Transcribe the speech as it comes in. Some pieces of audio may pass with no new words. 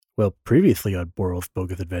Well, previously on Boral's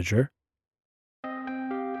Bogus Adventure.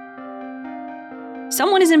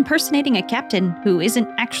 Someone is impersonating a captain who isn't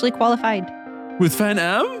actually qualified. With Fan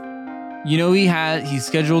M? You know he's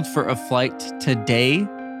scheduled for a flight today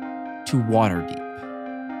to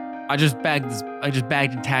Waterdeep. I just bagged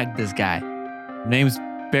and tagged this guy. Name's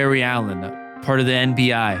Barry Allen, part of the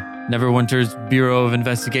NBI, Neverwinter's Bureau of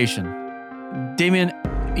Investigation. Damien,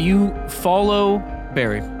 you follow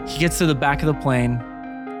Barry. He gets to the back of the plane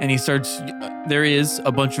and he starts, there is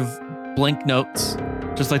a bunch of blank notes,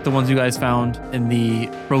 just like the ones you guys found in the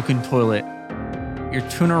broken toilet. You're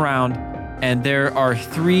turning around and there are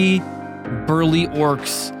 3 burly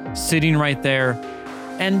orcs sitting right there.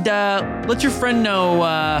 And let your friend know,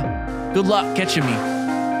 good luck catching me.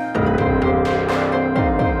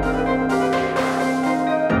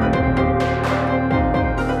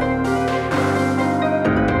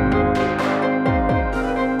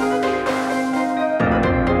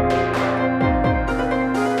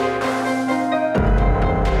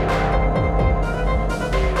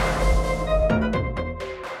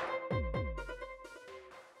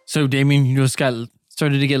 So, Damien, you just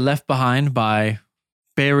started to get left behind by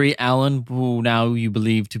Barry Allen, who now you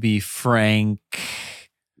believe to be Frank.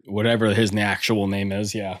 Whatever his actual name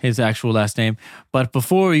is, yeah. His actual last name. But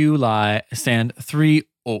before you stand 3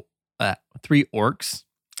 orcs.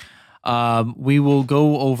 We will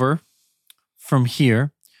go over from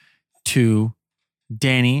here to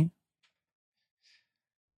Danny.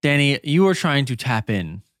 Danny, you are trying to tap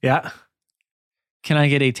in. Yeah. Can I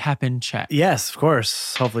get a tap in check? Yes, of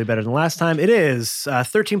course. Hopefully better than last time. It is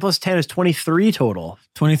 13 plus 10 is 23 total.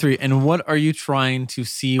 23. And what are you trying to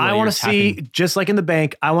see? I want to see, just like in the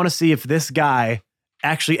bank, I want to see if this guy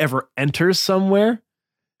actually ever enters somewhere.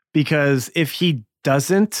 Because if he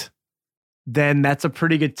doesn't, then that's a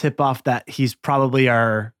pretty good tip off that he's probably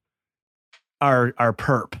our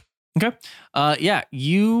perp. Okay. Yeah,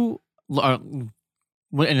 you... what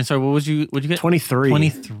would you get? 23.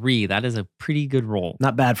 23. That is a pretty good roll.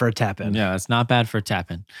 Not bad for a tap in. Yeah, it's not bad for a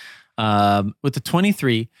tap in. With the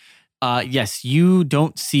 23, yes, you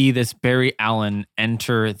don't see this Barry Allen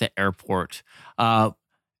enter the airport. And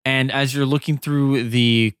as you're looking through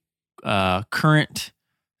the current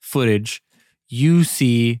footage, you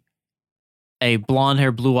see a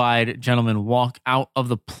blonde-haired, blue-eyed gentleman walk out of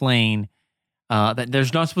the plane that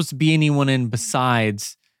there's not supposed to be anyone in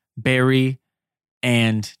besides Barry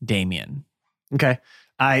and Damien. Okay.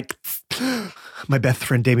 My best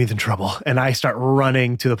friend Damien's in trouble, and I start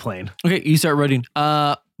running to the plane. Okay, you start running.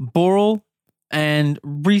 Boral and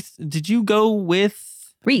Reese, did you go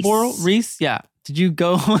with Reese? Boral? Reese, yeah. Did you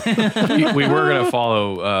go? we were going to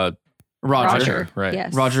follow Roger. Right.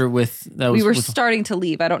 Yes. Roger with that was we were with, starting to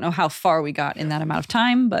leave. I don't know how far we got in that amount of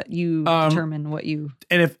time, but you determine what you...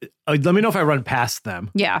 And if let me know if I run past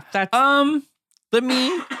them. Yeah, that's... let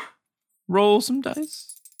me roll some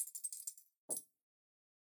dice.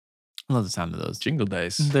 I love the sound of those. Jingle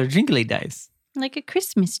dice. They're jingly dice. like a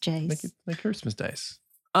Christmas chase. Like Christmas dice.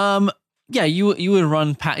 Yeah, you would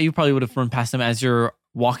run past. You probably would have run past them as you're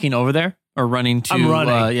walking over there or running to. I'm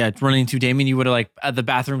running. Running to Damien. You would have like at the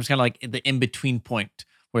bathroom was kind of like the in between point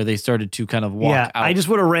where they started to kind of walk out. I just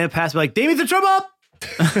would have ran past, like Damien's in trouble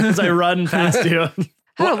as I run past you.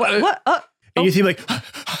 What? And you see like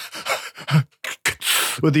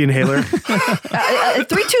with the inhaler.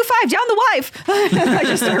 325 down the wife. I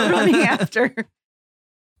just start running after.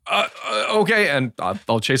 Okay, and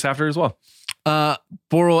I'll chase after as well.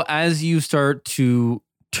 Boral, as you start to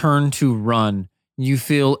turn to run, you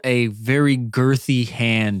feel a very girthy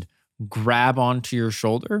hand grab onto your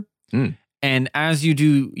shoulder. Mm. And as you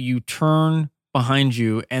do, you turn behind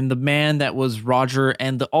you, and the man that was Roger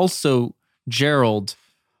and also Gerald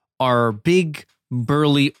are big,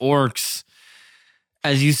 burly orcs.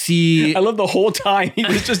 As you see... I love the whole time he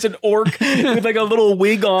was just an orc with like a little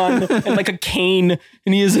wig on and like a cane.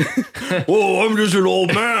 And he is, oh, I'm just an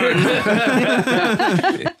old man.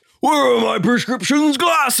 Where are my prescriptions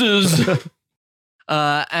glasses?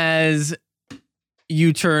 As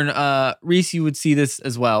you turn, Reese, you would see this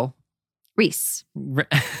as well. Reese.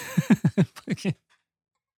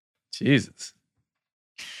 Jesus.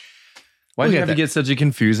 Why do you have to get such a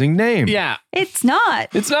confusing name? Yeah. It's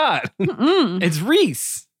not. It's not. It's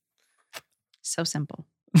Reese. So simple.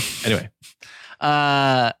 Anyway.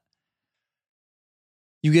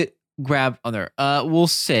 You get grabbed on there. We'll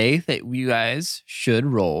say that you guys should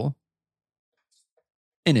roll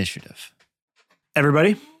initiative.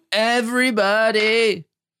 Everybody? Everybody.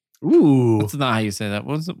 Ooh. That's not how you say that.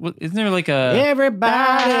 Isn't there like a...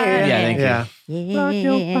 Everybody. Yeah, thank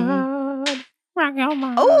you. Yeah.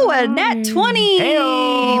 Oh, a nat 20.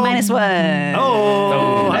 Heyo. -1.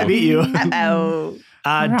 Oh, I beat you. Uh-oh.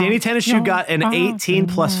 Danny Tennishoe got an 18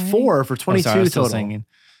 plus 4 for 22 sorry, I was still total. singing.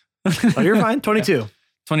 Oh, you're fine. 22.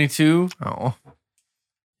 22. Oh.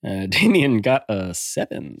 Damien got a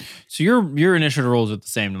 7. So your initiative rolls are the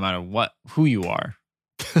same no matter who you are.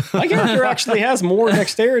 My character actually has more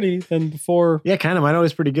dexterity than before. Yeah, kind of. Mine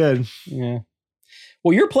always pretty good. Yeah.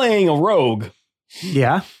 Well, you're playing a rogue,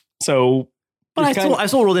 Yeah. so. But you're I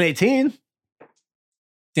still rolled an 18.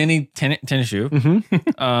 Danny Tennishoe,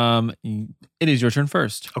 Mm-hmm. it is your turn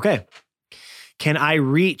first. Okay. Can I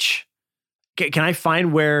reach? Can I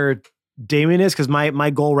find where Damien is? Because my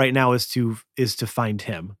goal right now is to find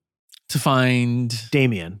him. To find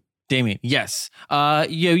Damien. yes. Yeah,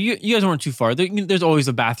 you guys weren't too far. There's always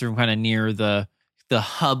a bathroom kind of near the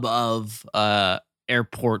hub of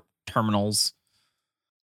airport terminals.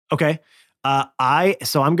 Okay.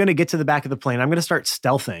 I'm gonna get to the back of the plane. I'm gonna start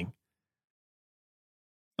stealthing.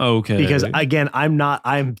 Okay. Because again,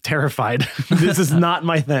 I'm terrified. This is not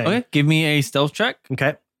my thing. Okay, give me a stealth check.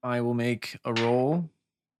 Okay. I will make a roll.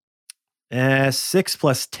 6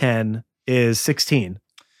 plus 10 is 16.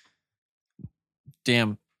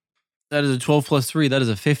 Damn. That is a 12 plus 3. That is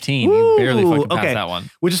a 15. Woo! You barely fucking passed Okay. that one.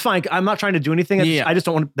 Which is fine. I'm not trying to do anything. Yeah. I just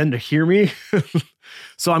don't want them to hear me.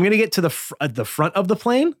 So I'm going to get to the front of the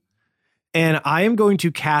plane, and I am going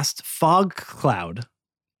to cast Fog Cloud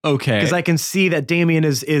Okay. because I can see that Damien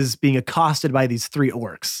is being accosted by these 3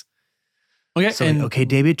 orcs. Okay. So and okay,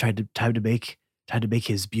 David tried to make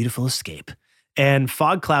his beautiful escape. And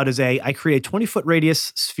Fog Cloud is I create a 20-foot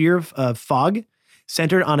radius sphere of fog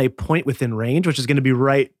centered on a point within range, which is going to be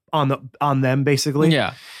right on them basically.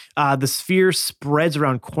 yeah. The sphere spreads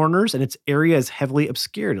around corners and its area is heavily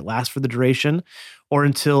obscured. It lasts for the duration or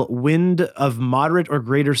until wind of moderate or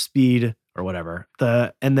greater speed or whatever.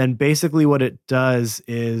 And then basically what it does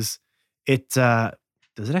is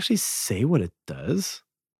does it actually say what it does?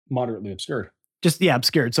 moderately obscured. Just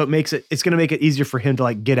obscured. So it's going to make it easier for him to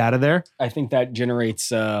like get out of there. I think that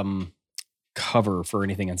generates cover for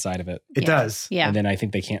anything inside of it. It does. Yeah. And then I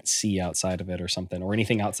think they can't see outside of it or something, or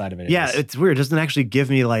anything outside of it. Yeah, is. it's weird. It doesn't actually give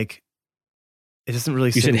me like, it doesn't really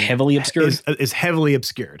You say said heavily obscured? is heavily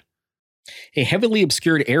obscured. A heavily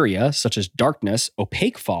obscured area, such as darkness,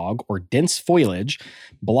 opaque fog, or dense foliage,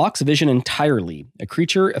 blocks vision entirely. A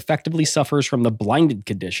creature effectively suffers from the blinded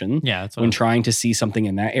condition Yeah. That's what when trying to see something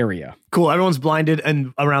in that area. Cool. Everyone's blinded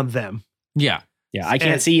and around them. yeah. Yeah, I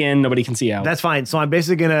can't And- see in, nobody can see out. That's fine. So I'm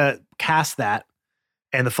basically going to cast that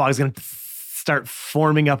and the fog is going to start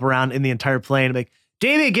forming up around in the entire plane. I'm like,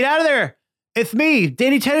 Davey, get out of there. It's me,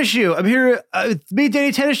 Danny Tennishoe. I'm here. It's me,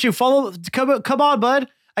 Danny Tennishoe. Come on, bud.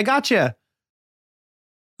 I got you.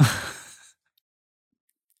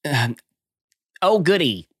 Oh,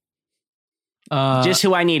 goody. Just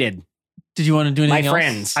who I needed. Did you want to do anything My else?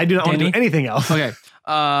 friends. I do not want to Danny? do anything else.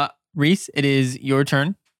 Okay. Reese, it is your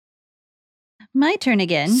turn. My turn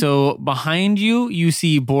again. So behind you, you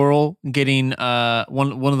see Boral getting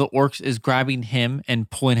one of the orcs is grabbing him and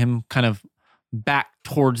pulling him kind of back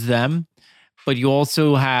towards them. But you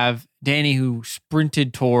also have Danny who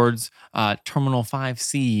sprinted towards Terminal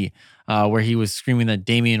 5C, where he was screaming that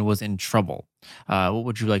Damien was in trouble. What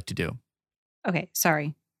would you like to do? Okay,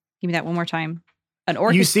 sorry. Give me that one more time. An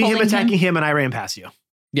orc You is see him pulling attacking him and I ran past you.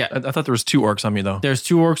 I thought there was 2 orcs on me though. There's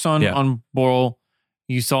 2 orcs Yeah. on Boral.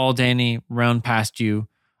 You saw Danny round past you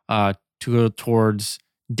to go towards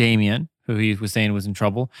Damien, who he was saying was in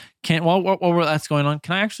trouble. While that's going on,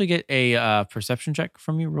 can I actually get a perception check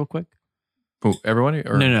from you real quick? Who, everyone?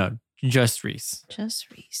 Or? No, just Reese.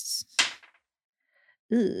 Just Reese.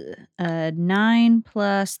 9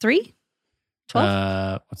 plus 3?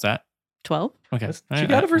 12? What's that? 12? Okay. She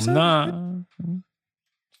got it for some. Nah.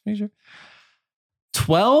 Make sure.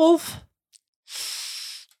 12?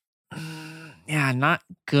 Yeah, not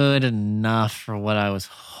good enough for what I was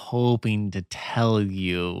hoping to tell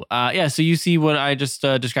you. So you see what I just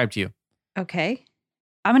described to you. Okay.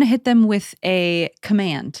 I'm going to hit them with a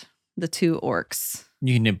command, the 2 orcs.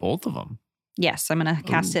 You can hit both of them. Yes, I'm going to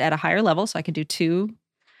cast it at a higher level so I can do 2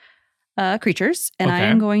 creatures. And I Okay.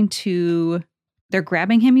 am going to... They're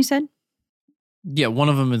grabbing him, you said? Yeah, one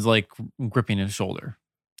of them is like gripping his shoulder.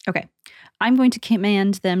 Okay. I'm going to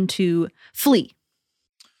command them to flee.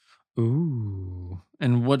 Ooh.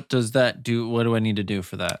 And what does that do? What do I need to do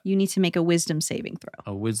for that? You need to make a wisdom saving throw.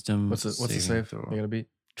 A wisdom. What's the saving save? throw. You're gonna beat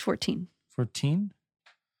 14. 14.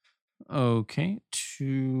 Okay.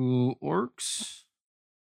 2 orcs.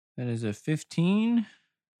 That is a 15.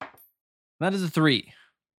 That is a 3.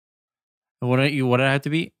 And what did I have to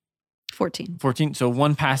beat? 14. 14. So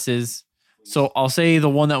 1 passes. So I'll say the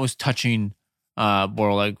one that was touching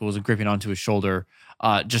Boral like was gripping onto his shoulder,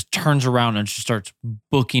 just turns around and just starts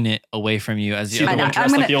booking it away from you as the See the other one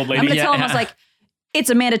dressed like the old I'm lady? gonna tell him, I was like, it's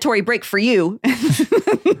a mandatory break for you.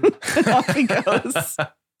 Off he goes.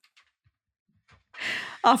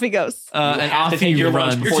 Off he goes. and have to off take he your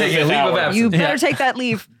lunch runs. before You're taking a leave of absence. You better Yeah. take that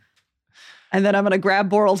leave. And then I'm going to grab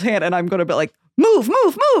Boral's hand and I'm going to be like, move.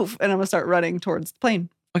 And I'm going to start running towards the plane.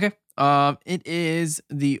 Okay. It is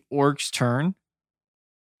the orc's turn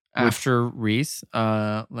after Reese.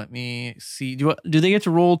 Let me see. Do they get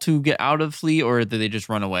to roll to get out of flee, or do they just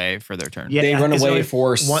run away for their turn? Yeah, They run is it away like for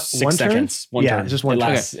one 6 turn? seconds. One Yeah, turn. just one it turn.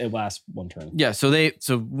 lasts, It lasts one turn. Yeah. So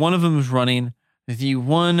one of them is running. The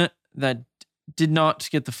one that did not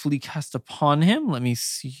get the flee cast upon him. Let me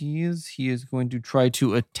see. He is going to try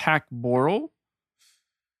to attack Boral.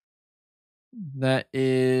 That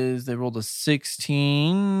is, they rolled a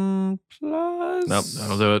 16 plus. Nope,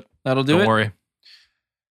 that'll do it. That'll do Don't it. worry.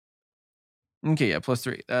 Okay, yeah, plus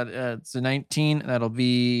 3. It's a 19. That'll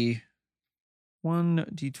be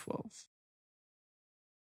 1d12.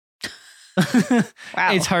 Wow.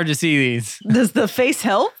 It's hard to see these. Does the face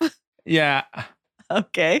help? Yeah.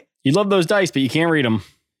 Okay. You love those dice, but you can't read them.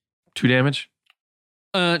 2 damage.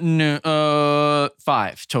 No.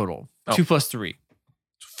 5 total. Oh. 2 plus 3.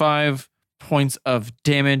 5 points of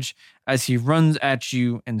damage as he runs at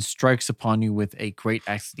you and strikes upon you with a great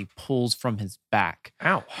axe that he pulls from his back.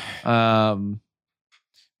 Ow.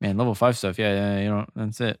 Man, level 5 stuff. Yeah, you know,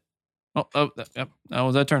 that's it. Yep. That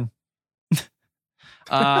was that turn.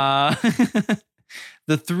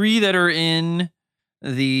 The 3 that are in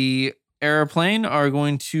the airplane are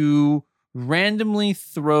going to randomly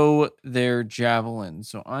throw their javelin.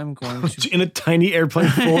 So I'm going to in a tiny airplane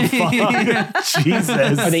full of fog. Jesus.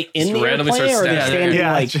 Are they in Just the randomly airplane or are they start standing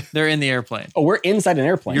yeah. like... they're in the airplane. Oh, we're inside an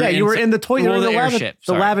airplane. You're Yeah, you were in the toy. well, You're in the the airship, the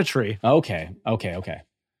sorry. lavatory. Okay.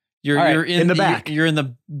 You're All right, you're in the back. You're in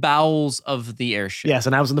the bowels of the airship. Yes,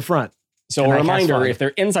 and I was in the front. So And a I cast reminder, fog. if they're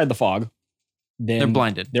inside the fog, then They're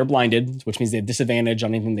blinded. They're blinded, which means they have disadvantage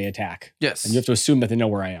on anything they attack. Yes. And you have to assume that they know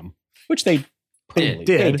where I am, which they Did.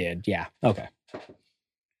 They did. Yeah. Okay.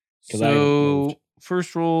 'Cause I So moved.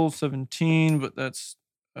 first roll 17, but that's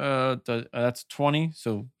 20.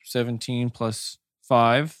 So 17 plus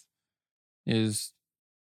 5 is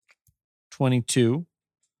 22.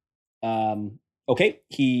 Okay.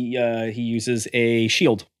 He uses a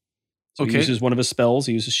shield. So he Okay. uses one of his spells.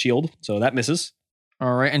 He uses shield. So that misses.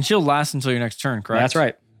 All right, and she'll last until your next turn, correct? That's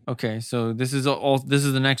right. Okay, so this is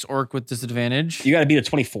the next orc with disadvantage. You got to beat a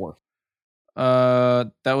 24.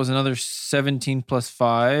 That was another 17 plus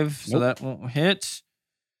 5, so Nope. that won't hit.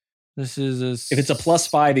 This is If it's a plus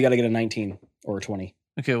 5, you got to get a 19 or a 20.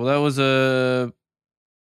 Okay, well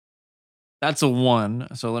that's a 1.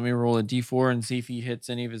 So let me roll a d4 and see if he hits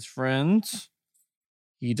any of his friends.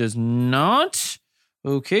 He does not.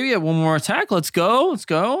 Okay, we have one more attack. Let's go.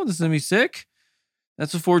 This is gonna be sick.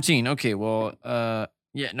 That's a 14. Okay, well,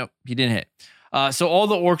 yeah, no, he didn't hit. So all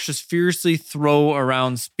the orcs just fiercely throw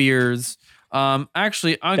around spears.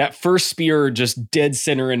 Actually, That first spear, just dead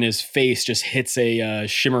center in his face, just hits a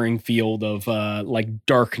shimmering field of like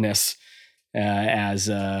darkness. I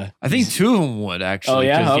think 2 of them would actually. Oh,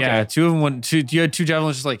 yeah? 'cause, Okay. yeah, 2 of them would. You had 2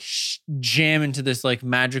 javelins just like jam into this like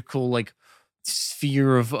magical like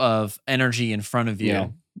sphere of energy in front of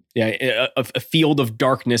you. Yeah, a field of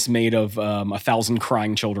darkness made of 1,000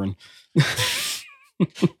 crying children.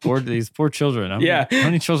 These poor children. Yeah. How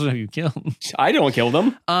many children have you killed? I don't kill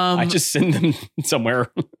them. I just send them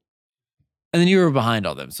somewhere. And then you were behind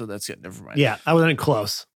all them, so that's good. Never mind. Yeah, I wasn't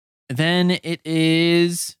close. Then it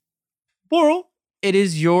is Boral. It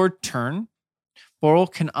is your turn.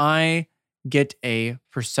 Boral, can I get a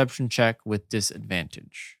perception check with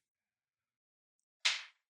disadvantage?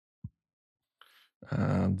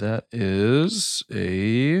 That is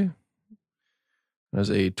a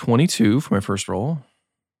 22 for my first roll.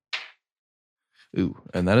 Ooh,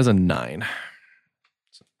 and that is a 9.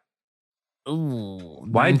 Ooh.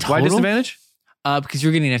 Why total? disadvantage? Because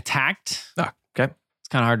you're getting attacked. Ah, okay. It's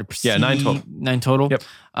kind of hard to perceive. Yeah, 9 total. 9 total. Yep.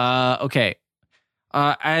 Okay.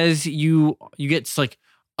 As you get like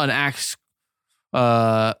an axe,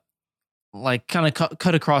 like kind of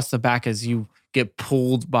cut across the back as you get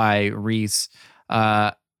pulled by Reese,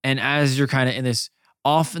 and as you're kind of in this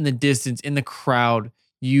off in the distance in the crowd,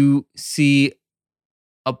 you see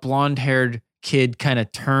a blonde-haired kid kind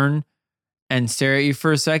of turn and stare at you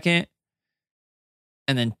for a second,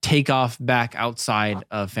 and then take off back outside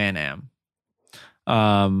of Fan Am.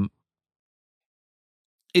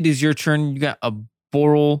 It is your turn. You got a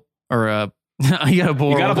Boral or a you got a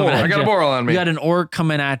Boral. I got a Boral on me. You got an orc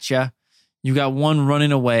coming at you. You got one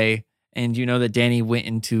running away, and you know that Danny went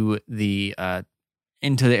into the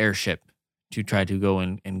airship to try to go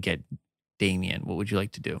and get Damien. What would you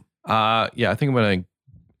like to do? Yeah, I think I'm gonna.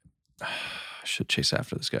 I should chase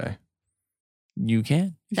after this guy. You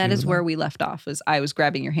can. That is where we left off. Was I was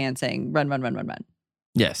grabbing your hand, saying, "Run, run, run, run, run."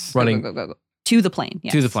 Yes. Running. Go to the plane.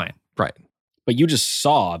 Yes. To the plane. Right. But you just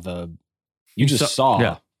saw the. You just saw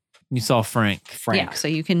Yeah. You saw Frank. Yeah, so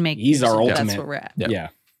you can make. He's our That's ultimate- where we're at. Yeah.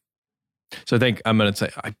 So I think I'm gonna say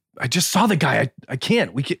I just saw the guy. I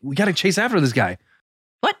can't. We got to chase after this guy.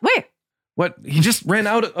 What? Where? What? He just ran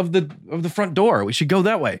out of the front door. We should go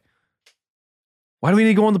that way. Why do we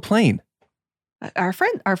need to go on the plane? Our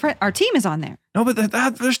team is on there. No, but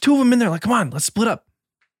there's two of them in there. Like, come on, let's split up.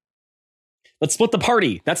 Let's split the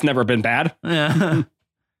party. That's never been bad. Yeah.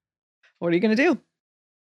 What are you gonna do?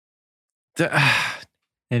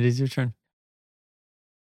 It is your turn.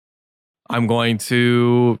 I'm going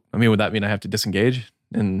to. I mean, would that mean I have to disengage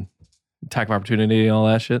and attack of opportunity and all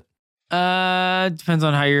that shit? Depends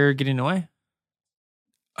on how you're getting away.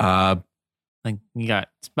 Like you got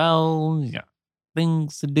spells, you got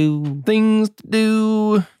things to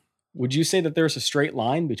do. Would you say that there's a straight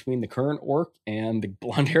line between the current orc and the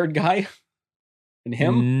blonde-haired guy and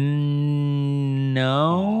him?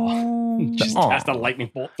 No. He just has the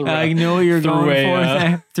lightning bolt through. I know what you're through going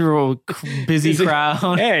a, for. Through a busy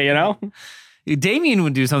crowd. Hey, you know? Damien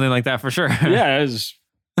would do something like that for sure. Yeah, it's,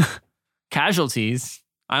 Casualties.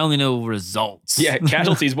 I only know results. yeah.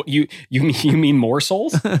 Casualties. What you mean more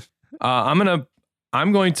souls? I'm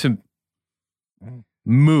going to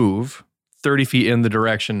move 30 feet in the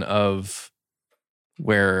direction of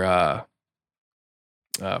where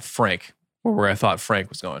Frank, or where I thought Frank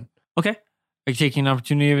was going. Okay. Are you taking an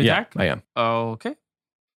opportunity of attack? Yeah, I am. Okay.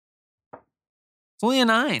 It's only a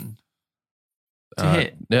 9 to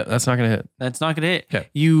hit. Yeah, that's not going to hit. That's not going to hit. Okay.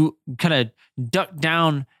 You kind of duck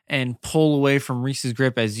down and pull away from Reese's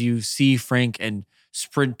grip as you see Frank and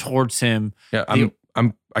sprint towards him. Yeah, I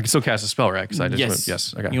can still cast a spell, right? Because I just Yes. moved.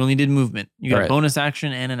 Yes. Okay. You only did movement. You got All a right. bonus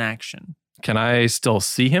action and an action. Can I still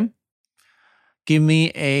see him? Give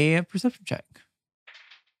me a perception check.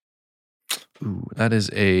 Ooh, that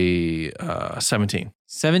is a 17.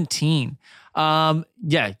 17.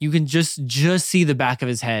 Yeah, you can just see the back of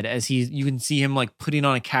his head as you can see him like putting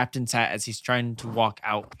on a captain's hat as he's trying to walk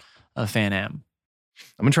out of Fan Am.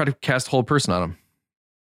 I'm gonna try to cast hold person on him.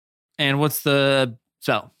 And what's the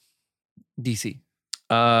spell? DC.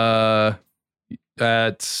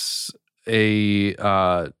 That's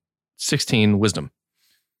a 16 wisdom.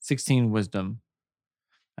 16 wisdom.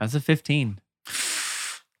 That's a 15.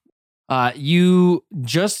 You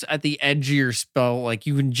just at the edge of your spell, like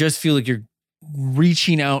you can just feel like you're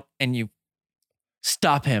reaching out and you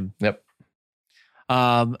stop him. Yep.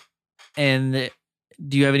 And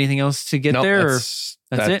do you have anything else to get Nope, there?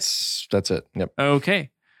 That's it. Yep. Okay.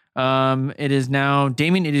 It is now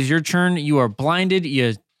Damien. It is your turn. You are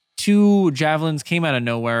blinded. Two javelins came out of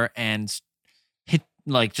nowhere and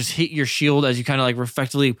hit your shield as you kind of like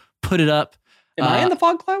reflectively put it up. Am I in the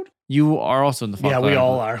fog cloud? You are also in the fog Yeah, cloud. we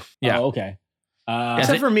all are. Yeah. Oh, okay.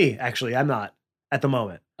 Except for me, actually. I'm not at the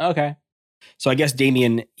moment. Okay. So I guess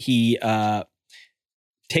Damien, he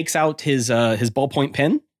takes out his ballpoint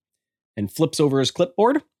pen and flips over his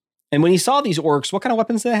clipboard. And when he saw these orcs, what kind of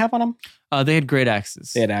weapons did they have on them? They had great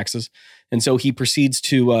axes. They had axes. And so he proceeds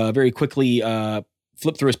to very quickly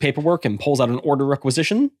flip through his paperwork and pulls out an order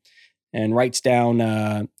requisition and writes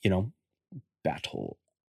down,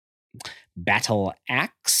 battle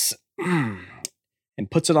axe and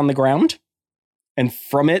puts it on the ground. And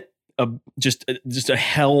from it, just a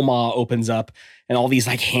hellmaw opens up and all these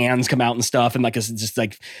like hands come out and stuff. And like a just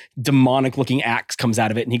like demonic looking axe comes out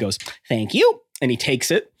of it. And he goes, "Thank you." And he takes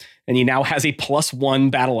it and he now has a +1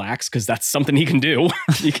 battle axe because that's something he can do.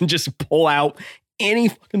 He can just pull out any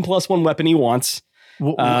fucking +1 weapon he wants.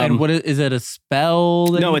 And what is it? A spell?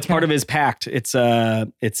 No, it's part of his pact. It's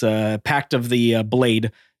a pact of the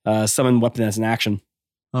blade. Summon weapon as an action.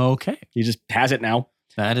 Okay. He just has it now.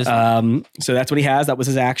 That is So that's what he has. That was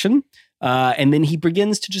his action. And then he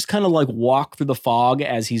begins to just kind of like walk through the fog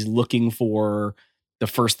as he's looking for the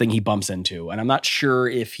first thing he bumps into. And I'm not sure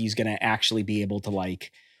if he's going to actually be able to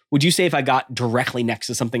like, would you say if I got directly next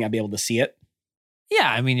to something, I'd be able to see it? Yeah,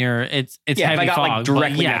 I mean, it's yeah, heavy if I got fog, like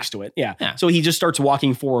directly yeah. next to it. Yeah. Yeah. So he just starts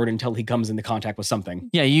walking forward until he comes into contact with something.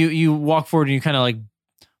 Yeah, you walk forward and you kind of like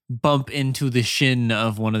bump into the shin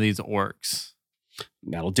of one of these orcs.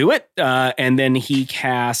 That'll do it. And then he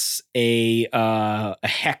casts a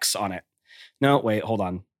hex on it. No, wait, hold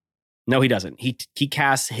on. No, he doesn't. He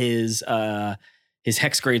casts his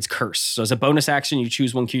Hexgrade's Curse. So as a bonus action, you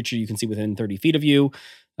choose one creature you can see within 30 feet of you.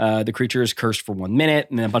 The creature is cursed for 1 minute,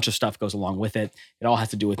 and then a bunch of stuff goes along with it. It all has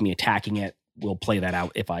to do with me attacking it. We'll play that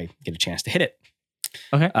out if I get a chance to hit it.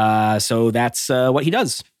 Okay. So that's what he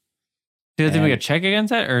does. Do you have to make a And- check against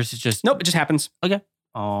that, or is it just Nope, it just happens.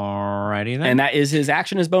 Alrighty then. And that is his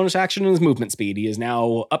action, his bonus action, and his movement speed. He is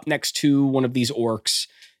now up next to one of these orcs,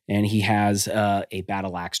 and he has a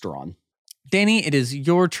battle axe drawn. Danny, it is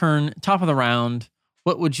your turn. Top of the round.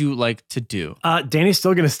 What would you like to do? Danny's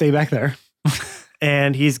still going to stay back there.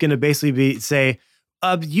 And he's going to basically say,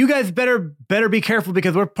 you guys better be careful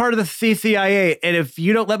because we're part of the CCIA. And if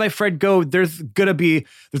you don't let my friend go, there's gonna be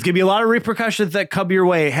a lot of repercussions that come your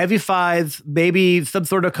way. Heavy fines, maybe some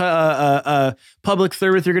sort of public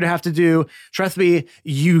service you're gonna have to do. Trust me,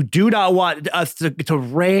 you do not want us to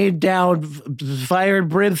rain down fire and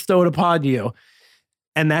brimstone upon you.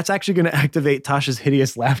 And that's actually going to activate Tasha's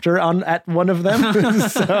hideous laughter at one of them.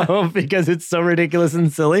 So because it's so ridiculous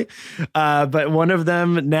and silly. But one of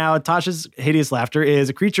them now, Tasha's hideous laughter is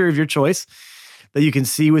a creature of your choice that you can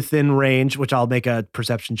see within range, which I'll make a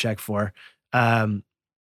perception check for. The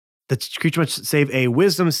creature must save a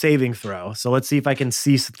wisdom saving throw. So let's see if I can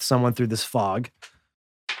see someone through this fog.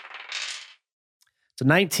 So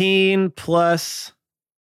 19 plus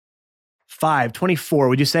 5, 24.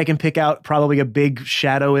 Would you say I can pick out probably a big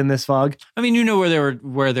shadow in this fog? I mean, you know where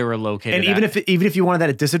they were located. And even if you wanted that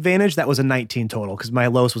at disadvantage, that was a 19 total because my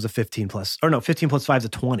lowest was a 15 plus. Or no, 15 plus 5 is a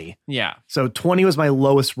 20. Yeah. So 20 was my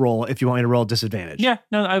lowest roll if you want me to roll disadvantage. Yeah.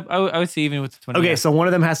 No, I would say even with the 20. Okay, yeah. so one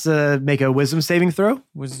of them has to make a wisdom saving throw.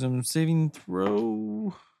 Wisdom saving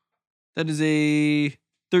throw. That is a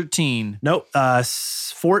 13. Nope.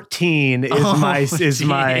 14 is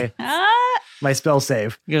my my spell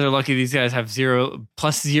save. You guys are lucky these guys have +0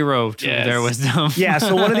 to Yes. their wisdom. Yeah,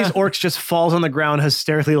 so one of these orcs just falls on the ground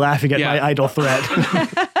hysterically laughing at Yeah. my idle threat.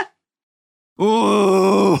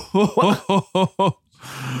 Oh,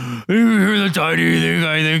 you hear the tiny thing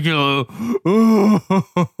I think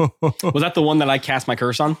Was that the one that I cast my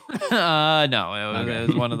curse on? no, it Okay.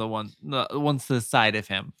 was one of the ones to the side of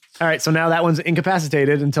him. All right, so now that one's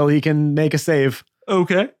incapacitated until he can make a save.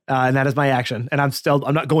 Okay. And that is my action. And I'm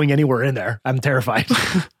not going anywhere in there. I'm terrified.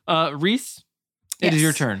 Reese, it is Yes.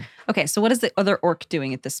 your turn. Okay, so what is the other orc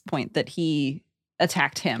doing at this point that he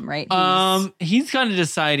attacked him, right? He's kind of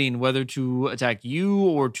deciding whether to attack you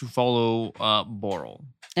or to follow Boral.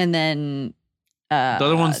 And then The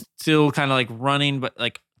other one's still kind of like running, but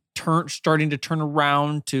like starting to turn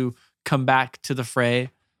around to come back to the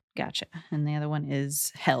fray. Gotcha. And the other one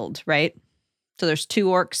is held, right? So there's 2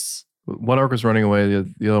 orcs One orc is running away.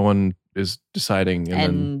 The other one is deciding,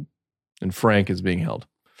 and Frank is being held.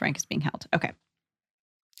 Frank is being held. Okay.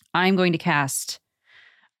 I'm going to cast.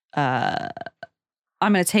 I'm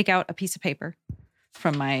going to take out a piece of paper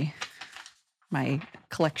from my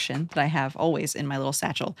collection that I have always in my little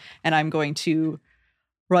satchel, and I'm going to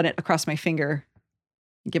run it across my finger,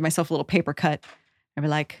 give myself a little paper cut, and be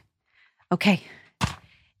like, "Okay,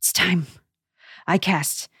 it's time. I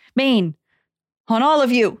cast Bane on all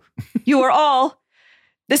of you. You are all.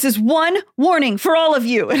 This is one warning for all of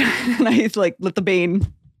you." And I like let the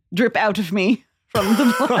Bane drip out of me from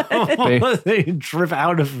the blood. They drip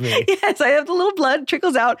out of me. Yes, I have the little blood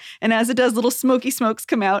trickles out, and as it does, little smoky smokes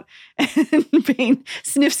come out, and Bane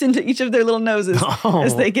sniffs into each of their little noses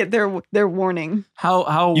as they get their warning.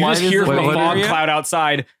 How You wide just is hear the from the fog fog area? cloud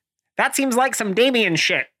outside. That seems like some Damien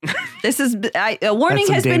shit. This is a warning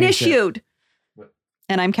some has been Damien shit. issued,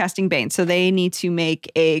 and I'm casting Bane, so they need to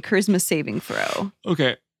make a charisma saving throw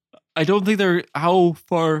Okay. I don't think they're how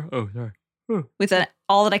far. Oh, sorry. with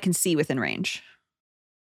all that I can see within range.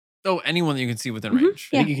 Oh, anyone that you can see within Mhm. range.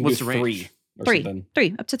 Yeah. I think you can What's do the range? 3 or 3, something.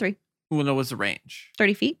 3, up to 3, Well, no, what's the range?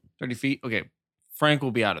 30 feet. 30 feet? Okay. Frank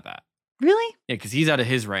will be out of that. Really? Yeah, because he's out of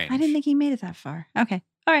his range. I didn't think he made it that far. Okay.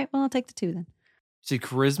 All right. Well, I'll take the 2 then. See,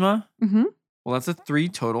 charisma? Mm-hmm. Well, that's a 3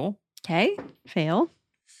 total. Okay. Fail.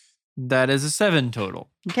 That is a 7 total.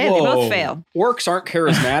 Okay. They Whoa. both fail. Orcs aren't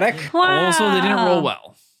charismatic. Wow. Also, they didn't roll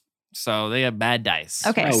well. So they have bad dice.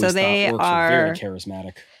 Okay. I always So thought they orcs were are. very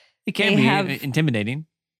charismatic. It can They be have- intimidating.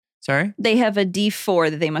 Sorry? They have a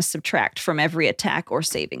D4 that they must subtract from every attack or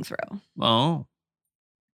saving throw. Oh.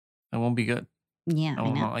 That won't be good. Yeah, I I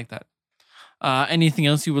will know. not like that. Anything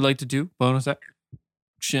else you would like to do? Bonus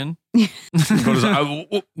action? Bonus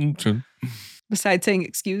action. Besides saying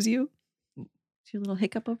 "excuse you," is your little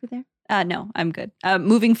hiccup over there? No, I'm good.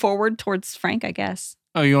 Moving forward towards Frank, I guess.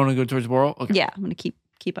 Oh, you want to go towards Boral? Okay. Yeah, I'm gonna keep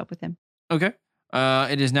up with him. Okay.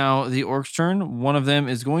 It is now the orc's turn. One of them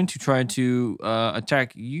is going to try to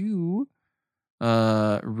attack you,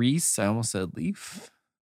 Reese. I almost said Leaf.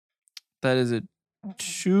 That is a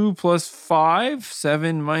 2 plus 5,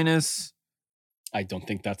 7 minus I don't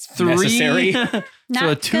think that's 3. necessary. So Not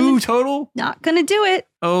a 2 gonna- total. Not gonna do it.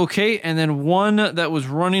 Okay, and then one that was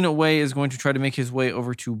running away is going to try to make his way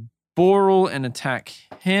over to Boral and attack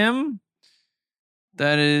him.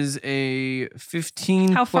 That is a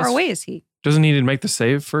 15. How far plus- away is he? Doesn't he need to make the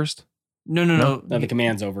save first? No. No, the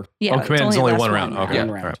command's over. Yeah, oh, command's only lasts one round. Okay. One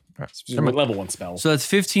All round. right. All right. It's a level 1 spell. So that's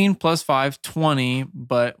 15 plus 5, 20,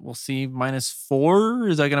 but we'll see. -4.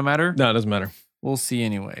 Is that going to matter? No, it doesn't matter. We'll see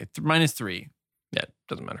anyway. -3. Yeah, it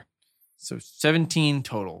doesn't matter. So 17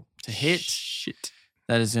 total to hit. Shit.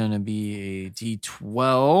 That is going to be a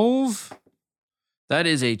D12. That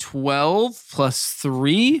is a 12 plus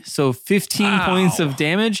 3. So 15 Ow. points of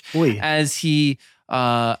damage Oy. as he, is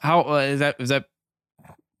that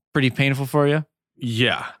pretty painful for you?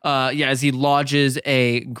 Yeah. Yeah, as he lodges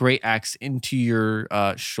a great axe into your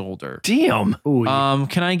shoulder. Damn. Ooh,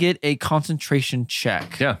 Can I get a concentration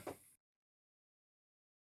check? Yeah.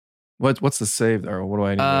 What's the save there? What do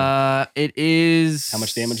I need? It is How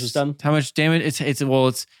much damage was done? How much damage?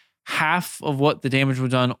 It's half of what the damage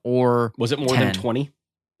was done, or Was it more 10. than 20?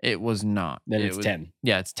 it was not. Then It it's was- 10.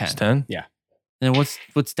 Yeah, it's 10. It's 10? And then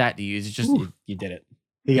what stat do you use? It's just You did it.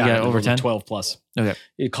 he got yeah, it. over Rolled a 10? 12 plus. Okay.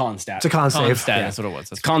 Con stat. It's a con con save. stat. Yeah. That's what it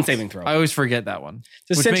was. It's a con saving throw. I always forget that one.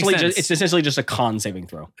 It's which makes essentially sense. it's essentially just a con saving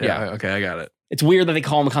throw. Yeah. Okay, I got it. It's weird that they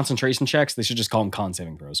call them concentration checks. They should just call them con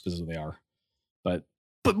saving throws because they are.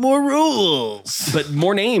 But more rules. But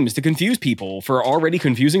more names to confuse people for already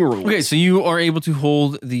confusing rules. Okay, so you are able to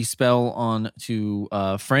hold the spell on to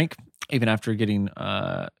Frank even after getting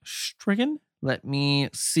stricken. Let me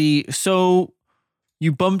see. So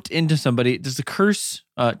you bumped into somebody. Does the curse,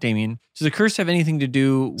 Damien? Does the curse have anything to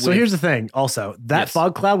do with? So here's the thing. Also, that Yes.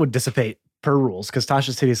 fog cloud would dissipate per rules because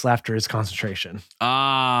Tasha's hideous laughter is concentration.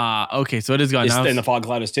 Okay, so it is gone now. And the fog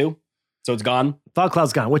cloud is too. So it's gone. Fog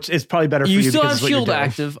cloud's gone, which is probably better for You you. still because have it's what you're shield doing.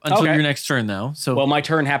 active until Okay. your next turn, though. So Well, my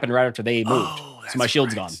turn happened right after they moved. So my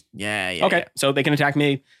shield's gone. Yeah. Okay. So they can attack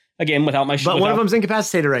me again without my shield. But one of them's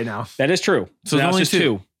incapacitated right now. That is true. So So there's now it's only just two.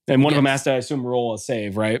 two. And one of them Yes. has to, I assume, roll a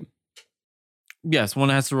save, right? Yes, one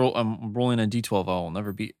has to roll. I'm rolling a d12. I'll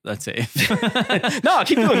never beat that save. No,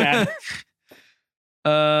 keep doing that.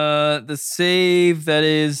 The save that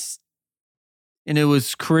is, and it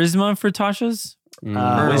was charisma for Tasha's.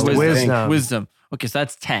 Or Wisdom. Wisdom. Wisdom. Okay, so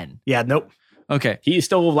that's 10. Yeah, nope. Okay. He's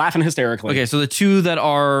still laughing hysterically. Okay, so the two that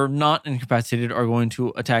are not incapacitated are going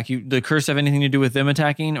to attack you. The curse have anything to do with them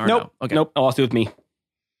attacking or Nope. no? Okay. Nope. All has to do with me.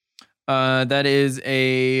 That is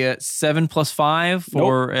a 7 plus 5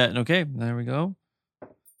 for okay, there we go.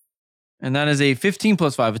 And that is a 15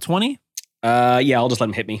 plus 5, a 20. Yeah, I'll just let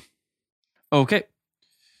him hit me. Okay.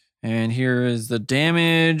 And here is the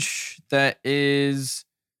damage. That is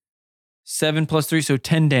 7 plus 3, so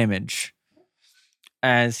 10 damage.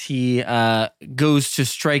 As he goes to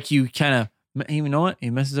strike you, kind of, you know what? He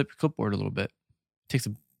messes up your clipboard a little bit. Takes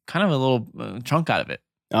a kind of a little chunk out of it.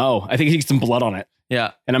 Oh, I think he gets some blood on it.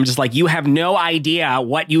 Yeah. And I'm just like, you have no idea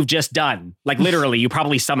what you've just done. Like literally, you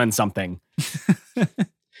probably summoned something.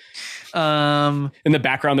 In the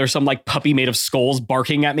background, there's some like puppy made of skulls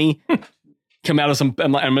barking at me. Come out of some,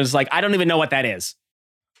 I'm just like, I don't even know what that is.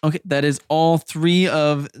 Okay, that is all 3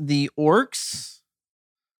 of the orcs.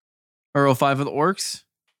 Or all 5 of the orcs.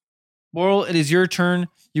 Boral, it is your turn.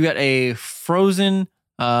 You got a frozen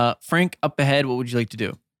Frank up ahead. What would you like to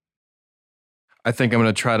do? I think I'm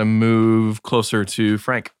going to try to move closer to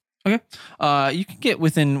Frank. You can get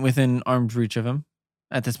within arm's reach of him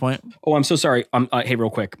at this point. Oh, I'm so sorry. Hey, real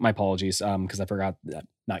quick, my apologies. Because I forgot that I'm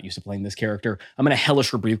not used to playing this character. I'm gonna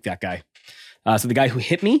hellish rebuke that guy. So the guy who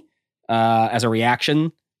hit me, as a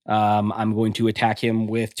reaction, I'm going to attack him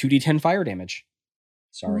with 2d10 fire damage.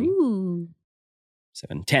 Sorry, Ooh.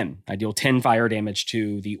 7, 10. I deal 10 fire damage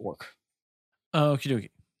to the orc. Okie dokie.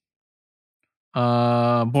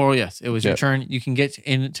 Boral, yes, it was your Yep. turn. You can get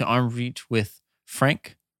into arm reach with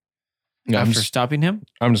Frank Yeah, after stopping him.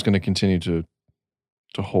 I'm just going to continue to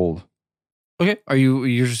hold. Okay.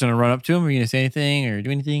 You're just gonna run up to him? Are you gonna say anything or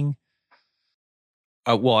do anything?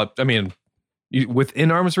 Well, I mean,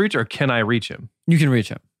 within arm's reach, or can I reach him? You can reach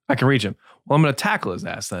him. I can reach him. Well, I'm going to tackle his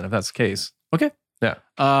ass then, if that's the case.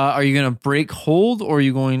 Are you gonna break hold or are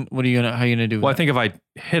you going? How are you gonna do? Well, I that? think if I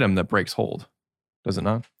hit him, that breaks hold. Does it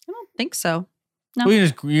not? I don't think so. No. Well,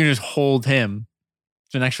 you can just hold him.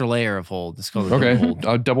 It's an extra layer of hold. It's called a Okay, double hold.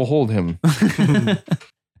 I'll double hold him.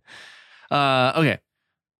 Okay.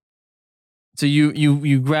 So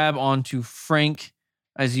you grab onto Frank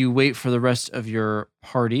as you wait for the rest of your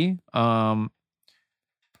party.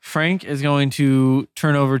 Frank is going to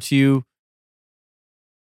turn over to you.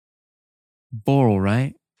 Boral,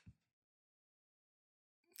 right?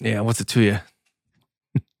 Yeah, what's it to you?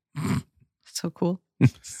 It's So cool.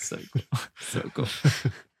 So cool. So cool.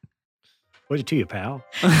 What'd you do, pal?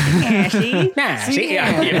 Yeah, see? See?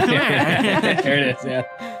 Yeah. There it is. Yeah.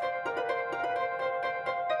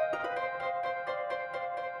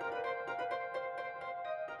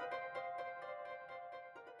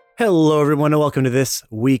 Hello, everyone, and welcome to this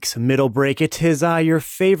week's Middle Break. It is your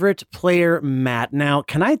favorite player, Matt. Now,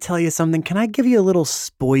 can I tell you something? Can I give you a little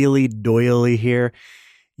spoily doily here?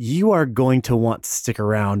 You are going to want to stick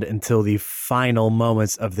around until the final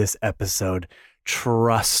moments of this episode.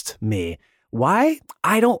 Trust me. Why?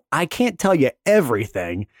 I can't tell you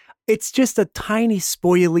everything. It's just a tiny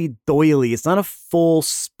spoily doily. It's not a full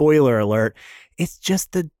spoiler alert. It's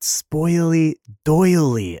just a spoily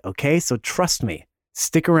doily, okay? So trust me.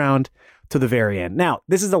 Stick around to the very end. Now,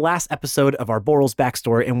 this is the last episode of our Boral's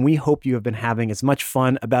backstory, and we hope you have been having as much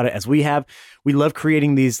fun about it as we have. We love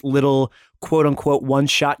creating these little quote-unquote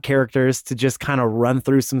one-shot characters to just kind of run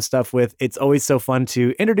through some stuff with. It's always so fun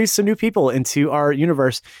to introduce some new people into our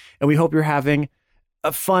universe, and we hope you're having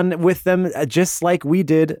fun with them just like we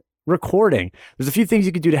did recording. There's a few things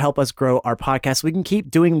you can do to help us grow our podcast. We can keep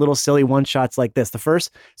doing little silly one-shots like this. The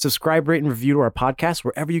first, subscribe, rate, and review to our podcast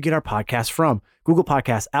wherever you get our podcast from. Google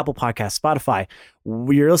Podcasts, Apple Podcasts, Spotify.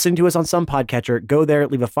 You're listening to us on some podcatcher. Go there,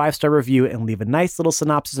 leave a 5-star review, and leave a nice little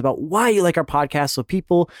synopsis about why you like our podcast so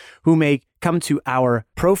people who may come to our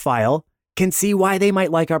profile can see why they might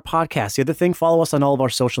like our podcast. The other thing, follow us on all of our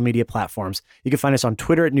social media platforms. You can find us on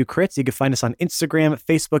Twitter at New Crits. You can find us on Instagram,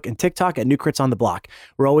 Facebook, and TikTok at New Crits on the Block.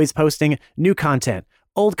 We're always posting new content,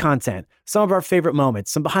 old content, some of our favorite moments,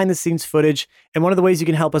 some behind the scenes footage. And one of the ways you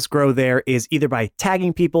can help us grow there is either by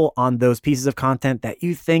tagging people on those pieces of content that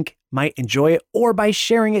you think might enjoy it, or by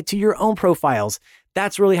sharing it to your own profiles.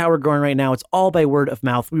 That's really how we're growing right now. It's all by word of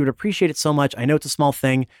mouth. We would appreciate it so much. I know it's a small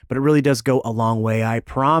thing, but it really does go a long way. I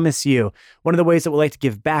promise you. One of the ways that we like to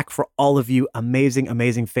give back for all of you amazing,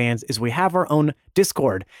 amazing fans is we have our own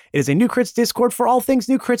Discord. It is a New Crits Discord for all things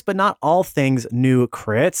New Crits, but not all things New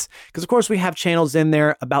Crits. Because of course we have channels in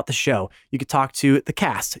there about the show. You could talk to the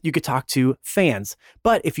cast. You could talk to fans.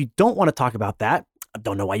 But if you don't want to talk about that, I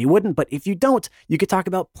don't know why you wouldn't, but if you don't, you could talk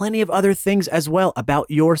about plenty of other things as well, about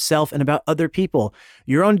yourself and about other people,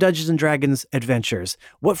 your own Dungeons and Dragons adventures,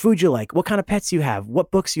 what food you like, what kind of pets you have, what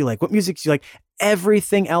books you like, what music you like.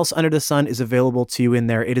 Everything else under the sun is available to you in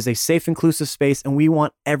there. It is a safe, inclusive space, and we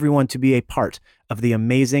want everyone to be a part of the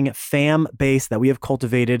amazing fam base that we have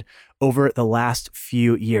cultivated over the last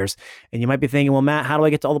few years. And you might be thinking, well, Matt, how do I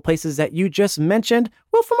get to all the places that you just mentioned?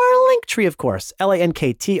 Well, from our link tree, of course,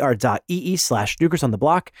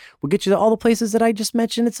 linktr.ee/NewCritsOnTheBlock will get you to all the places that I just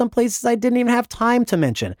mentioned, and some places I didn't even have time to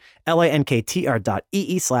mention.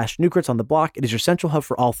 linktr.ee/NewCritsOnTheBlock. It is your central hub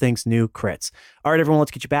for all things New Crits. All right, everyone, let's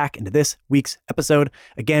get you back into this week's episode.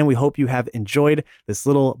 Again, we hope you have enjoyed this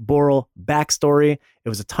little Boral backstory. It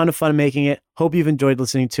was a ton of fun making it. Hope you've enjoyed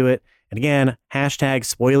listening to it. And again,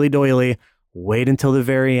 #spoilydoily. Wait until the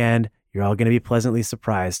very end. You're all going to be pleasantly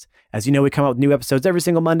surprised. As you know, we come out with new episodes every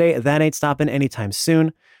single Monday. That ain't stopping anytime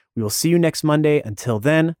soon. We will see you next Monday. Until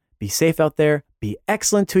then, be safe out there. Be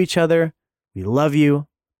excellent to each other. We love you.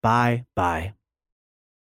 Bye. Bye.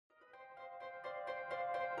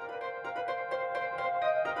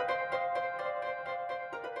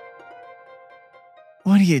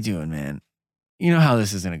 What are you doing, man? You know how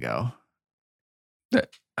this is going to go.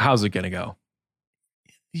 How's it gonna go?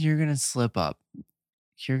 You're going to slip up.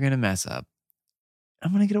 You're going to mess up.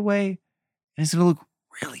 I'm going to get away. And it's going to look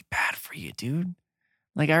really bad for you, dude.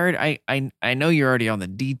 Like I know you're already on the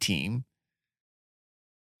D team.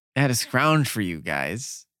 I had to scrounge for you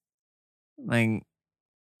guys. Like,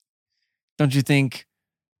 don't you think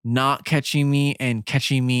not catching me and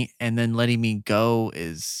then letting me go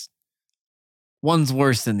is one's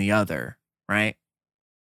worse than the other, right?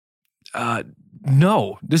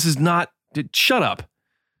 No, this is not. Shut up.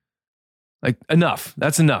 Like, enough.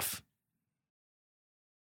 That's enough.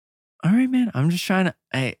 All right, man. I'm just trying to.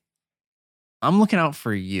 I'm looking out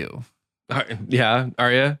for you. Yeah,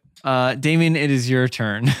 are you? Damien, it is your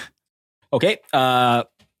turn. Okay.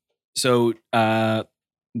 So the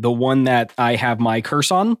one that I have my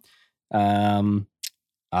curse on,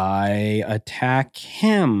 I attack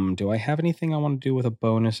him. Do I have anything I want to do with a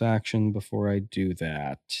bonus action before I do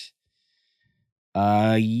that?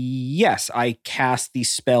 Yes, I cast the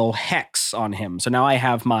spell Hex on him. So now I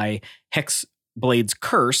have my Hex Blade's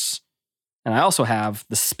curse, and I also have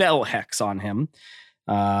the spell Hex on him.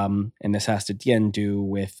 And this has to again do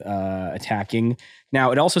with attacking.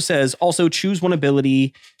 Now it also says also choose one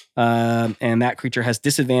ability, and that creature has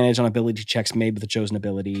disadvantage on ability checks made with the chosen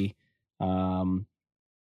ability. I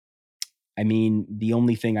mean, the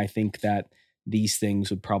only thing I think that these things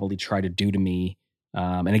would probably try to do to me.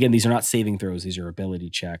 And again, these are not saving throws; these are ability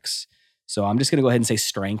checks. So I'm just going to go ahead and say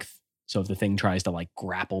strength. So if the thing tries to like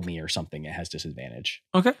grapple me or something, it has disadvantage.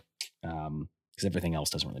 Okay. Because everything else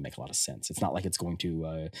doesn't really make a lot of sense. It's not like it's going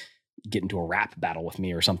to get into a rap battle with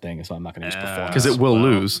me or something. So I'm not going to use performance. Because it will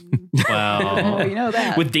lose. Well, Oh, you know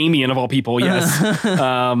that. With Damien of all people, yes.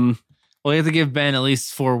 well, you have to give Ben at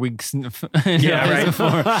least 4 weeks. Yeah, right.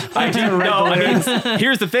 I do. No, I mean,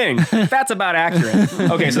 here's the thing. That's about accurate.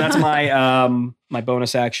 Okay, so that's my my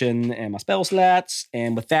bonus action and my spell slots.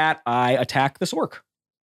 And with that, I attack this orc.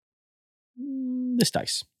 This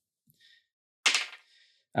dice.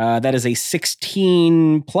 That is a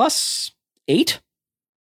 16 plus 8.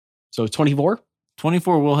 So 24.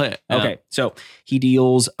 24 will hit. Yeah. Okay, so he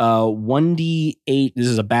deals 1d8. This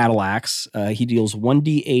is a battle axe. He deals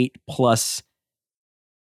 1d8 plus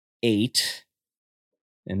 8,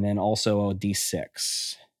 and then also a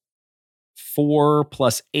d6. 4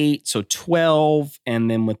 plus 8, so 12,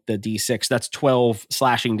 and then with the d6, that's 12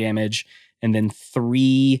 slashing damage, and then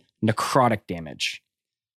 3 necrotic damage.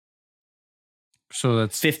 So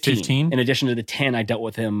that's 15. In addition to the 10 I dealt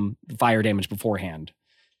with him fire damage beforehand.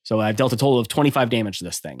 So I've dealt a total of 25 damage to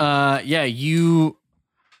this thing. Yeah, you.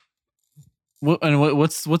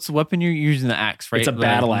 What's the weapon you're using? The axe, right? It's a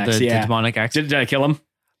battle axe, the yeah. demonic axe. Did I kill him?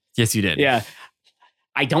 Yes, you did. Yeah.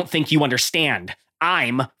 I don't think you understand.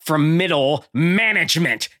 I'm from middle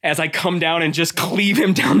management, as I come down and just cleave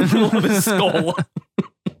him down the middle of his skull.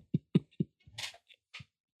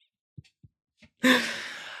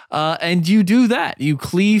 And you do that. You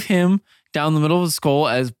cleave him down the middle of his skull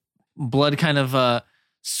as blood kind of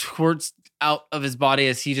squirts out of his body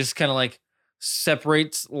as he just kind of like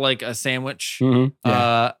separates like a sandwich.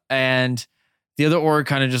 Mm-hmm. And the other orc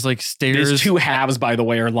kind of just like stares. His 2 halves, by the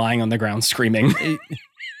way, are lying on the ground screaming.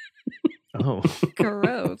 Oh,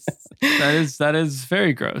 Gross. That is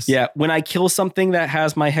very gross. Yeah, when I kill something that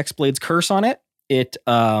has my Hexblade's curse on it,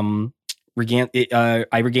 I regain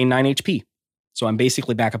 9 HP. So I'm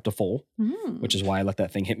basically back up to full, which is why I let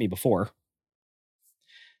that thing hit me before.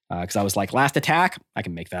 Because I was like, last attack, I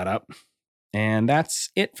can make that up. And that's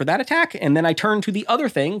it for that attack. And then I turn to the other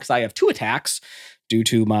thing, because I have 2 attacks due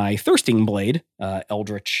to my Thirsting Blade,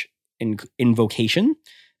 Eldritch Invocation,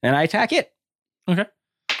 and I attack it. Okay.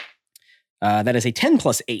 That is a 10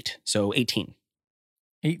 plus 8, so 18.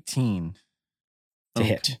 18. To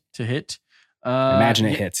hit. To hit. Imagine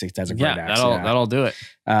it hits. It has a great axe. That'll do it.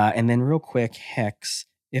 And then real quick, Hex.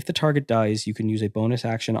 If the target dies, you can use a bonus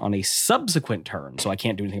action on a subsequent turn. So I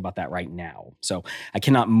can't do anything about that right now. So I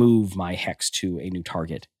cannot move my Hex to a new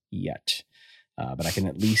target yet. But I can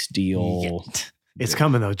at least deal... it's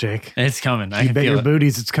coming though, Jake. It's coming. I You can bet feel your it.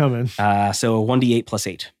 booties it's coming. So 1d8 plus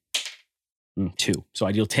 8. 2. So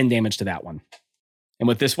I deal 10 damage to that one. And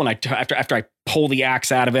with this one, after I pull the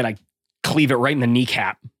axe out of it, I cleave it right in the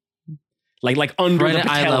kneecap. Like under Right the at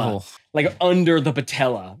eye patella. level. Like under the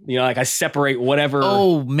patella. You know, like I separate whatever.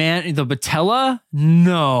 Oh man, the patella?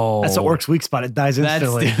 No. That's the orc's weak spot. It dies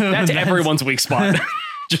instantly. That's everyone's weak spot.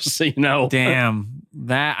 Just so you know. Damn.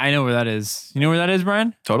 That I know where that is. You know where that is,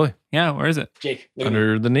 Brian? Totally. Yeah, where is it? Jake, look at me.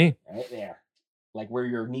 Under the knee. Right there. Like where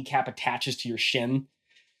your kneecap attaches to your shin.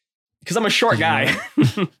 Because I'm a short guy.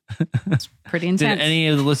 Pretty Did intense. any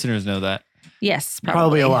of the listeners know that? Yes,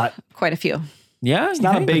 Probably a lot. Quite a few. Yeah, It's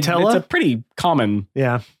not a big, patella? it's a pretty common.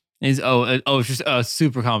 Yeah. It's just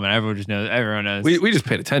super common. Everyone knows. We just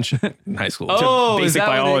paid attention in high school. Oh, is basic that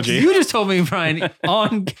what it- biology. You just told me, Brian,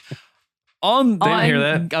 on Didn't hear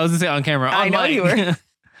that. I was gonna say on camera. I on know mic, you were. that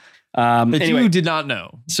Anyway, you did not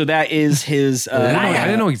know. so that is his I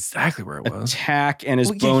didn't know exactly where it was. attack and his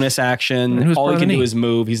Well, yeah. bonus And action. who's All he part of can the do knee? is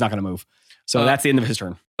move. He's not going to move. So that's the end of his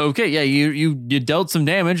turn. Okay, yeah, you dealt some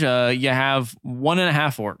damage. You have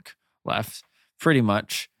 1.5 orc left, pretty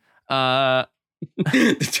much. the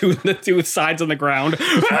two sides on the ground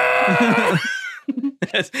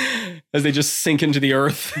as they just sink into the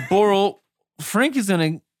earth. Boral, Frank is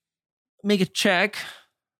gonna make a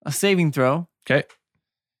saving throw. Okay.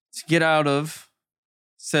 To get out of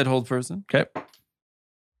said hold person. Okay.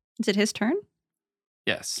 Is it his turn?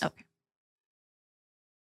 Yes. Okay.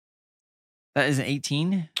 That is an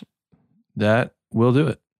 18. That will do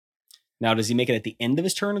it. Now, does he make it at the end of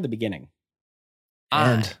his turn or the beginning?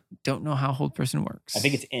 I don't know how hold person works. I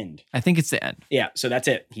think it's end. I think it's the end. Yeah, so that's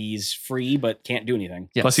it. He's free but can't do anything.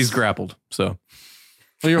 Yes. Plus, he's grappled. So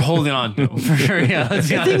Well, you're holding on to him for sure. Yeah. Let's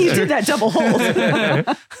be Good thing you honest. did that double hold.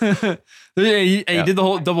 Yeah, you did the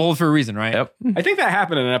whole double hold for a reason, right? Yep. I think that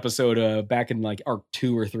happened in an episode back in like arc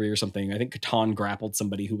 2 or 3 or something. I think Catan grappled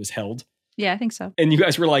somebody who was held. Yeah, I think so. And you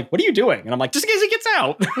guys were like, what are you doing? And I'm like, just in case he gets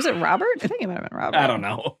out. Was it Robert? I think it might have been Robert. I don't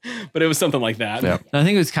know. But it was something like that. Yeah. No, I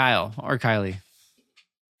think it was Kyle or Kylie.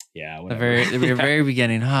 Yeah, The whatever. very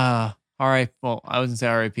beginning. All right. Well, I wasn't say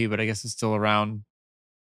RIP, but I guess it's still around.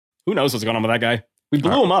 Who knows what's going on with that guy? We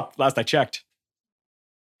blew him up last I checked.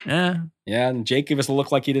 Yeah. Yeah, and Jake gave us a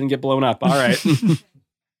look like he didn't get blown up. All right.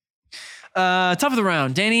 Top of the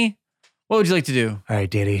round, Danny. What would you like to do? All right,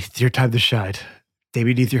 Danny, it's your time to shine.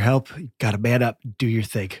 Davey needs your help. You gotta man up, do your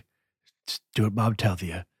thing. Just do what Mom tells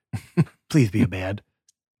you. Please be a man.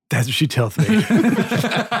 That's what she tells me.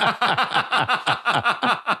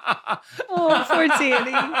 Oh, poor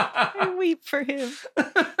Danny. I weep for him.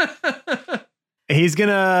 He's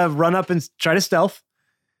gonna run up and try to stealth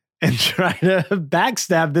and try to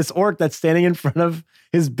backstab this orc that's standing in front of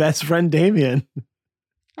his best friend Damien.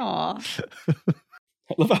 Aw.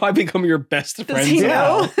 I love how I become your best friend. he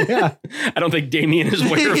know? Yeah, I don't think Damien is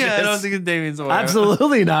aware of yeah, I this. don't think it's Damien's aware.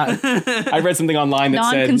 absolutely not. I read something online that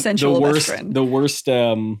said Non-consensual best the friend. worst.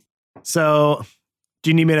 So, do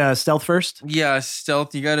you need me to stealth first? Yeah,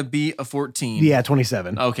 stealth. You got to beat a 14. Yeah,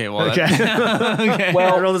 27. Okay. Well. Okay. Okay.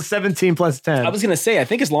 Well- I rolled a 17 plus 10. I was gonna say, I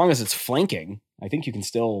think as long as it's flanking, I think you can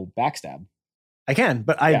still backstab. I can,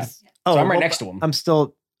 but Yeah. So I'm right well, next to him. I'm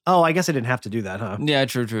still. Oh, I guess I didn't have to do that, huh? Yeah.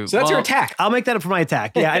 True. So that's your Well, attack. I'll make that up for my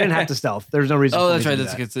attack. Yeah, I didn't have to stealth. There's no reason. Oh, for that's me right. to do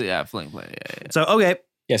That's that. good. Yeah, flank play. Yeah. So okay,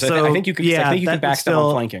 Yes, So, I think you can. yeah, I think you can that would backstab still-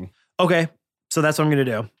 on flanking okay. So that's what I'm gonna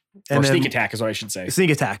do. or then- sneak attack is what I should say. Sneak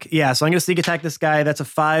attack. Yeah. So I'm gonna sneak attack this guy. That's a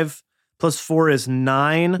 5 plus 4 is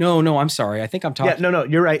 9. No, I'm sorry. I think I'm talking. Yeah. No.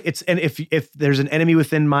 You're right. It's and if there's an enemy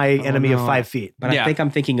within my enemy no. of 5 feet, But Yeah. I think I'm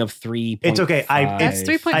thinking of 3. It's okay. It's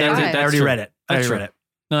 3.5. I already, That's I already true. read it. I That's already read it.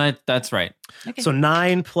 No, that's right. Okay. So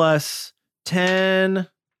 9 plus 10.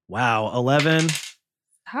 Wow. 11.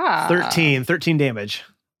 Ah. 13 damage.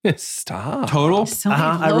 Stop. Total. So many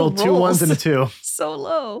I low rolled 2 ones and a rolls. 2 So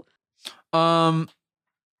low.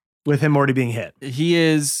 with him already being hit. He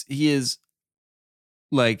is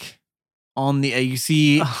like on the. You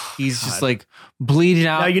see, Oh, he's God. just like bleeding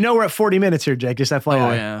out. Now you know we're at 40 minutes here, Jake. Just FYI.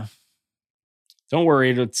 Oh yeah. Don't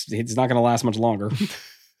worry, it's not going to last much longer.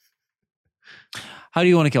 How do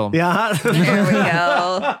you want to kill him? Yeah. There we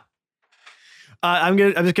go. I'm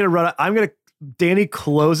just gonna run. Danny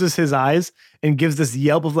closes his eyes and gives this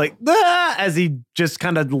yelp of like "Ah!" as he just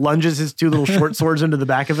kind of lunges his 2 little short swords into the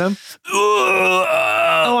back of him.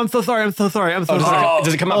 Oh, I'm so sorry. I'm so sorry. I'm so sorry.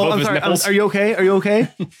 Does it come out both I'm of his sorry. nipples? Are you okay? Are you okay?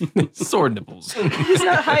 Sword nipples. He's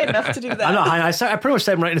not high enough to do that. I'm not high. I pretty much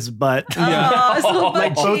stabbed him right in his butt. Oh, his little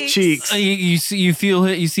Like butt both cheeks. You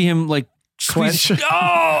see him like Clench. squeeze.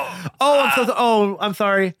 Oh. I'm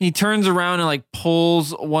sorry. He turns around and like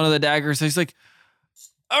pulls one of the daggers. He's like,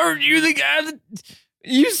 "Aren't you the guy that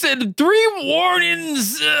you said 3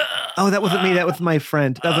 warnings?" Oh, that wasn't me. That was my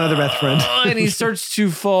friend. That was another best friend. And he starts to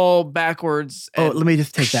fall backwards. Oh, And let me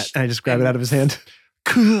just take that. And I just grab it out of his hand.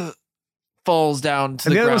 falls down to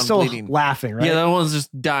And the the other ground one's still bleeding. laughing, right? Yeah, that one's just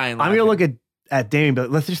dying. I'm gonna look at Damien, but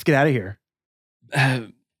let's just get out of here.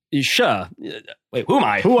 Sure. Wait, who am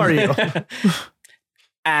I? Who are you?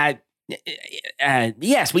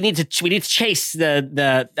 Yes, we need to chase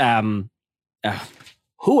the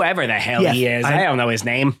whoever the hell Yes, he is. I- I don't know his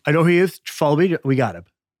name. I know who he is. Follow me. We got him.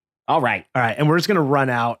 All right. All right, and we're just gonna run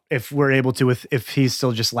out if we're able to. If he's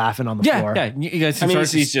still just laughing on the floor. Yeah. You guys I mean, start,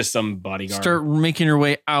 he's just some bodyguard. start making your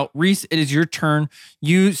way out. Reese, it is your turn.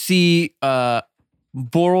 You see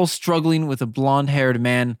Boral struggling with a blonde-haired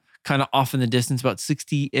man kind of off in the distance, about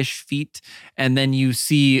 60-ish feet. And then you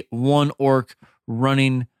see one orc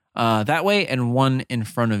running that way and one in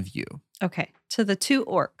front of you. Okay. To the 2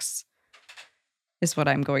 orcs is what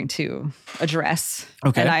I'm going to address.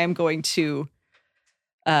 Okay. And I am going to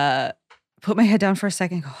put my head down for a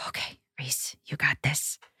second and go, okay, Reese, you got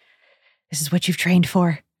this. This is what you've trained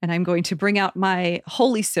for. And I'm going to bring out my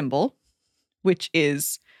holy symbol, which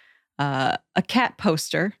is a cat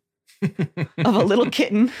poster of a little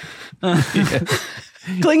kitten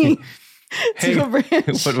clinging to a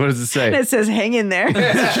branch. What does it And say? it says, hang in there.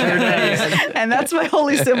 And that's my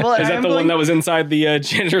holy symbol. And Is I that am the going one that was inside the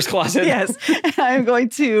janitor's closet? Yes. And I'm going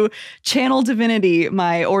to channel divinity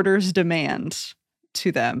my order's demand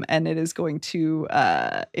to them. And it is going to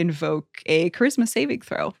invoke a charisma saving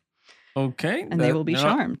throw. Okay. And they will be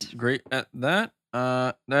charmed. Great at that.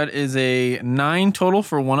 That is a 9 total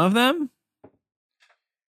for one of them.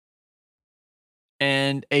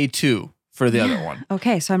 And a 2 for the other one.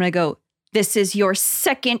 Okay. So I'm going to go, this is your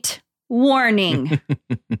second warning.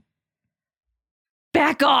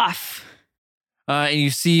 Back off. And you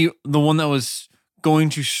see the one that was going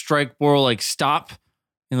to strike Boral like stop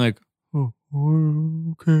and like, oh,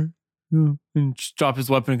 okay. Yeah. And just drop his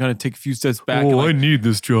weapon and kind of take a few steps back. and Oh, I like, need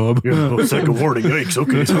this job. second warning. Yikes.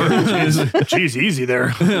 Okay. Jeez, easy there.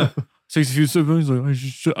 takes a few steps back. He's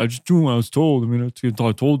like, I just doing what I was told. I mean,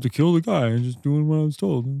 I told to kill the guy. I'm just doing what I was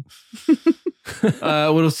told. What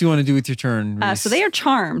else do you want to do with your turn? So Reese? they are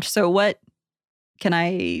charmed. So what can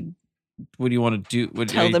I What do you want to do?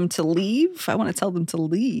 tell them to leave? I want to tell them to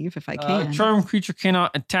leave if I can. Charmed creature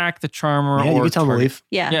cannot attack the charmer. Yeah, or you can tell him to target. leave.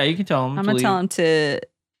 Yeah. Yeah, you can tell him. I'm to gonna leave. tell him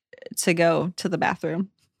to go to the bathroom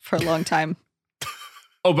for a long time.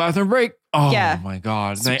 Oh, bathroom break. Oh Yeah. my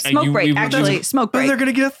god. Smoke break. Actually, smoke Then break. they're going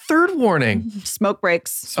to get a third warning. Smoke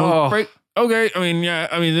breaks. Smoke Oh. break. Okay. I mean, yeah.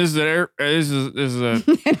 I mean, this is a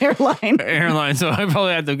An airline. airline, so I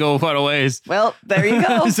probably have to go quite a ways. Well, there you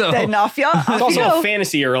go. So- Then off you It's off you also go. a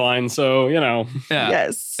fantasy airline, so you know. Yeah.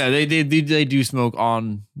 Yes. Yeah, they do smoke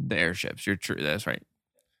on the airships. You're true. That's right.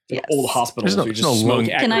 Yes. Old hospitals. There's no- who there's just no smoke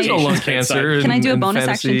lung- Can I- There's no lung aggregations inside. cancer. Can I do a in bonus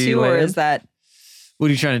action fantasy too, or land. is that What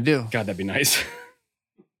are you trying to do? God, that'd be nice.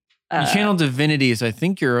 You channel divinity, so I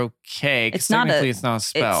think you're okay. 'cause It's not a- technically it's not a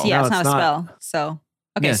spell. It's, yeah, No, it's not it's a not. spell. So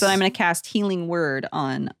okay, Yes. so I'm going to cast Healing Word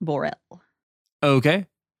on Borel. Okay.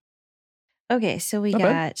 Okay, so we Not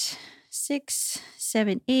bad. got 6,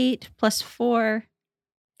 7, 8 plus 4,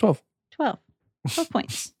 12. 12. 12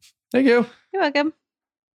 points. Thank you. You're welcome.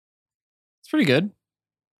 It's pretty good.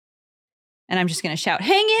 And I'm just going to shout,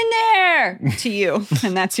 "Hang in there!" to you.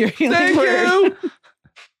 And that's your healing Thank word. you.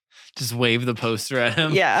 Just wave the poster at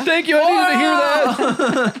him. Yeah. Thank you. I needed to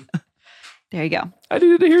hear that. There you go. I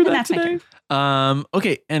needed to hear And that that's my today. turn.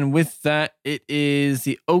 Okay, and with that, it is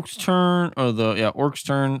the Oak's turn, or Orc's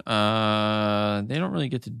turn. They don't really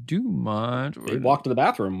get to do much. They walk to the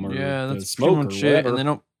bathroom or Yeah, the that's smoke pretty or much it. whatever. And they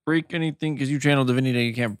don't break anything because you channel divinity,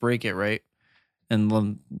 you can't break it, right? And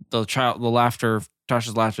the laughter,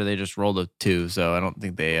 Tasha's laughter, they just rolled a 2, so I don't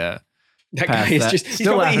think they. that past guy is that. just he's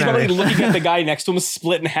Still probably laughing at me. looking at the guy next to him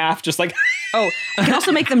split in half, just like Oh, I can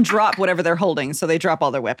also make them drop whatever they're holding. So they drop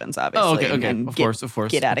all their weapons, obviously. Oh, okay. and Of get- course. get outta of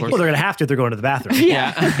here. Well, course. they're going to have to if they're going to the bathroom.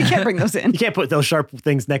 Yeah. You can't bring those in. You can't put those sharp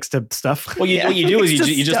things next to stuff. well, Yeah. what you do is It's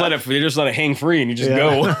you just stuff. let it hang free and you just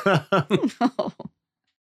go.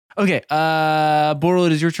 Okay, Boral,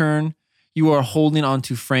 it is your turn. You are holding on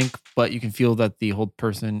to Frank, but you can feel that the hold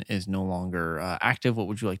person is no longer active. What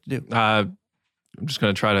would you like to do? I'm just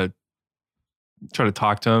going to try to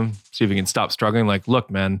talk to him, see if he can stop struggling. Like,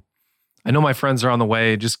 look, man, I know my friends are on the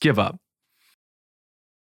way. Just give up.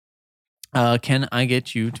 Can I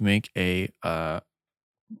get you to make a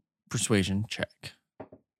persuasion check?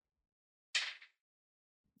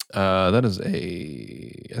 That is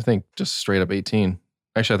I think just straight up 18.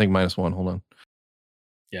 Actually, I think -1. Hold on.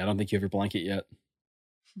 Yeah, I don't think you have your blanket yet.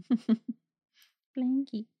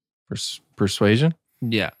 Blanky. Persuasion?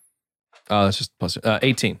 Yeah. That's just plus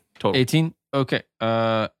 18 total. 18? Okay.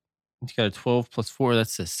 You got a 12 plus 4.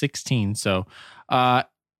 That's a 16. So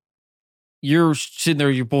you're sitting there,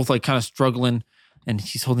 you're both like kind of struggling, and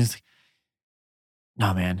he's holding this like,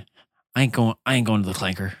 nah, man. I ain't going to the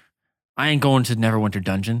Clanker. I ain't going to Neverwinter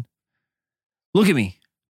Dungeon. Look at me.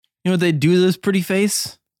 You know what they do to this pretty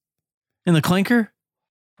face? In the Clanker?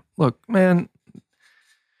 Look, man,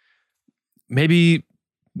 maybe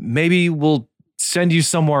we'll send you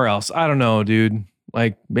somewhere else. I don't know, dude.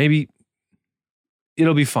 Like, maybe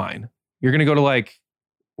it'll be fine. You're gonna go to like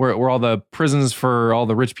where all the prisons for all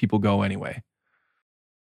the rich people go anyway.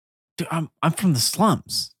 Dude, I'm from the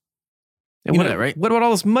slums. And You what, know that, right? What about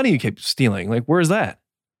all this money you keep stealing? Like, where's that?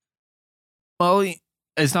 Well,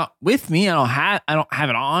 it's not with me. I don't have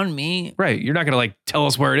it on me. Right. You're not gonna like tell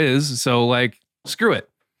us where it is. So like, screw it.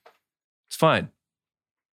 It's fine.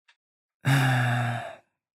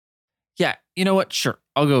 Yeah, you know what? Sure,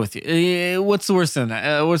 I'll go with you. What's the worst than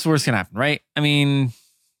that? What's the worst can happen, right? I mean,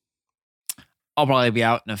 I'll probably be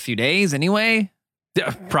out in a few days anyway.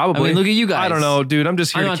 Yeah, probably. I mean, look at you guys. I don't know, dude. I'm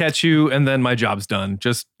just here I'm to not- catch you, and then my job's done.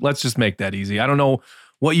 Let's just make that easy. I don't know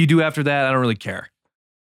what you do after that. I don't really care.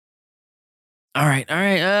 All right.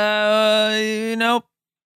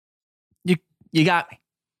 You got me.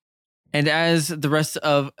 And as the rest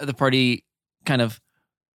of the party kind of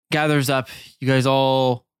gathers up, you guys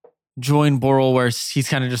all join Boral, where he's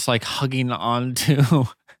kind of just like hugging on to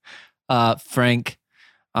Frank.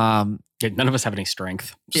 Yeah, none of us have any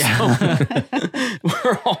strength. Yeah.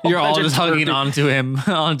 We're all You're all bunch of just hugging turtle- on to him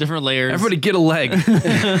on different layers. Everybody get a leg.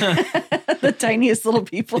 The tiniest little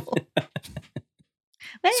people.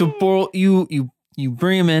 So Boral, you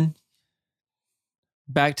bring him in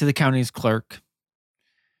back to the county's clerk.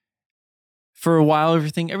 For a while,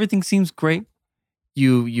 everything seems great.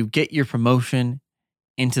 You get your promotion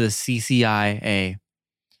into the CCIA.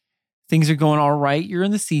 Things are going all right. You're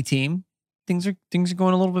in the C team. things are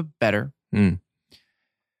going a little bit better. Hmm.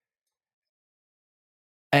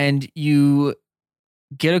 And you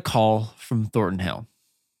get a call from Thornton Hill.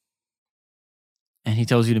 And he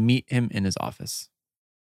tells you to meet him in his office.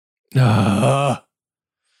 Okay,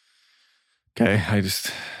 I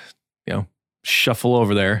just, shuffle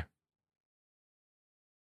over there.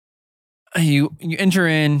 You enter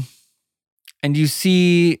in and you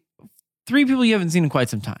see three people you haven't seen in quite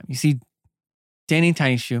some time. You see Danny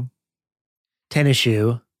Tiny Shoe. Tennis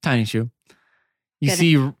shoe. Tiny Shoe. You Get it.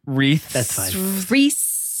 see Wreath. That's fine.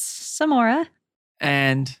 Reese Samora.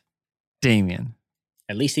 And Damien.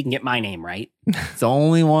 At least he can get my name right. It's the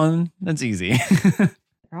only one that's easy.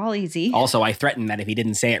 They're all easy. Also, I threatened that if he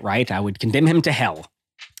didn't say it right, I would condemn him to hell.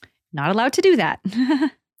 Not allowed to do that.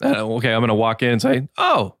 Okay, I'm going to walk in and say,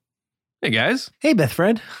 oh, hey guys, Hey, best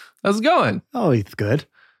friend. how's it going? Oh, he's good.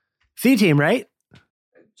 C team, right?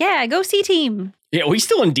 Yeah, go C team. Yeah, are we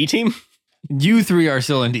still in D team? You three are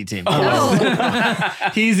still in D team.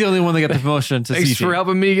 He's the only one that got the promotion to Thanks C team. for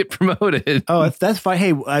helping me get promoted. Oh, that's fine.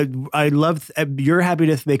 Hey, I love your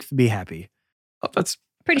happiness makes me happy. Oh, that's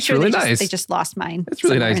Pretty sure really they, nice. just, they just lost mine. That's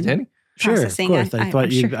really somewhere nice, in Danny. Sure, of processing. course. I thought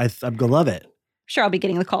I'm you. sure, I'm gonna love it. sure I'll be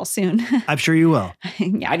getting the call soon. I'm sure you will.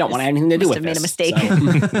 Yeah, I don't want anything to do must with have this. made a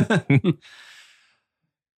mistake. so-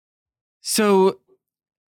 So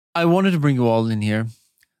I wanted to bring you all in here.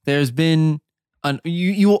 There's been I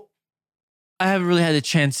haven't really had a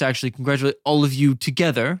chance to actually congratulate all of you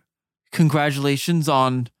together. Congratulations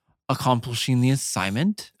on accomplishing the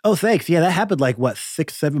assignment. Oh, thanks. Yeah, that happened like what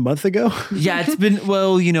 6-7 months ago. Yeah, it's been,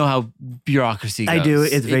 well, you know how bureaucracy goes. I do.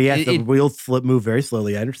 It's very the it- wheels move very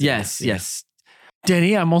slowly. I understand. Yes, Yeah. yes.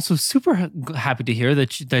 Danny, I'm also super happy to hear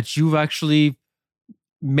that you've actually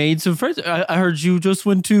made some friends. I heard you just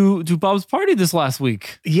went to Bob's party this last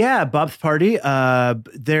week. Yeah, Bob's party.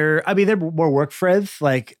 They're more work friends.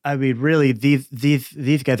 Like, really,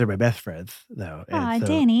 these guys are my best friends, though. And Aw, so-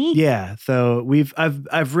 Danny. Yeah, so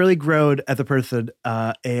I've really grown as a person,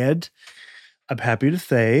 and I'm happy to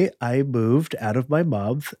say I moved out of my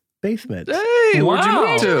mom's basement. Hey, where'd you Wow.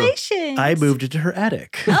 move to? Congratulations. I moved into her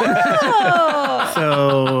attic. Oh,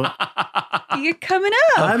 So you're coming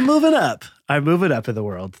up. I'm moving up. I'm moving up in the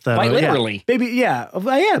world. So, Quite yeah. literally. Baby, yeah,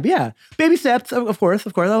 I am. Yeah, baby steps. Of course.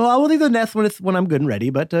 I will leave the nest when I'm good and ready.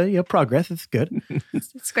 But progress is good.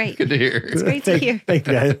 It's great. Good to hear. It's great to hear. Thanks,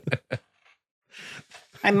 guys.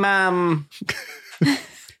 I'm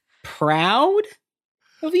proud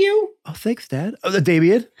of you. Oh, thanks, Dad. Oh,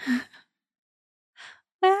 Damien.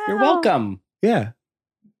 You're Wow. welcome, Yeah,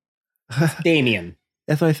 Damien.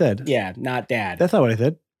 that's what I said. Yeah, not Dad. That's not what I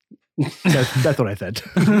said. That's what I said.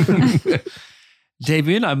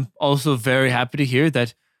 Damien, I'm also very happy to hear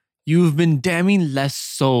that you've been damning less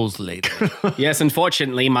souls lately. Yes,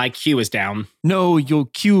 unfortunately, my queue is down. No, your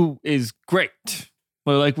queue is great.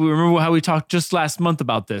 Well, like we remember how we talked just last month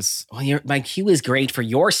about this. Well, my queue is great for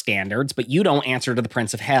your standards, but you don't answer to the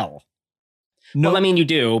Prince of Hell. No, Well, I mean, you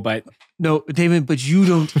do, but no, Damien, but you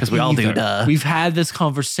don't. 'Cause we all do, either. duh. We've had this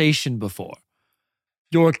conversation before.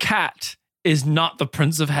 Your cat is not the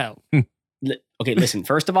Prince of Hell. okay, listen.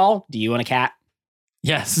 First of all, do you own a cat?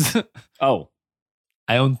 Yes, Oh,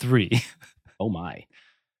 I own 3. oh my.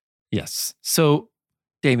 Yes. So,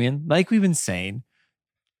 Damien, like we've been saying,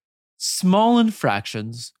 small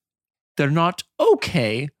infractions, they're not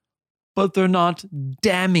okay, but they're not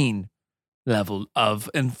damning level of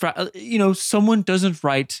someone doesn't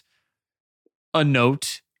write a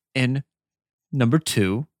note in number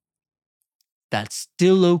 2. That's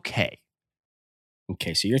still okay.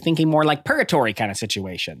 Okay, so you're thinking more like purgatory kind of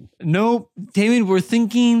situation. No, Damien, we're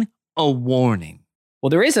thinking a warning. Well,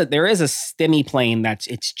 there is a stimmy plane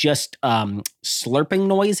it's just slurping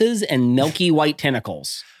noises and milky white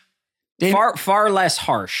tentacles. Far less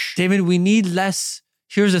harsh. David, we need less.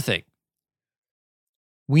 Here's the thing.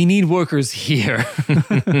 We need workers here.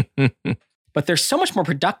 But they're so much more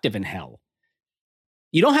productive in hell.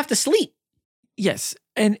 You don't have to sleep. Yes.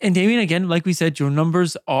 And Damien, again, like we said, your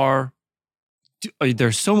numbers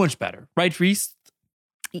they're so much better. Right, Reese?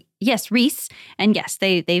 Yes, Reese, and yes,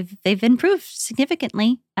 they've improved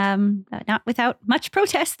significantly. Not without much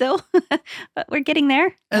protest though, but we're getting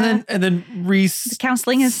there. And then the Reese,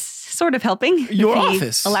 counseling is sort of helping. Your He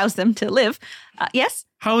office. allows them to live. Yes.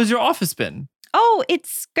 how has your office been? Oh,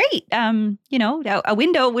 it's great. A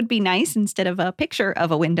window would be nice instead of a picture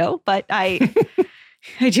of a window, but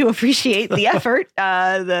I do appreciate the effort.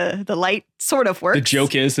 The light sort of works. The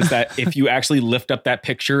joke is that if you actually lift up that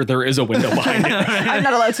picture, there is a window behind it. I'm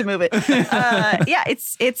not allowed to move it. Yeah,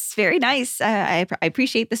 it's very nice. I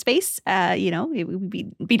appreciate the space. It would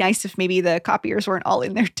be nice if maybe the copiers weren't all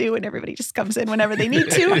in there too, and everybody just comes in whenever they need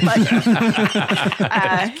to. But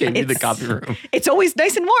Gave you the copy room. it's always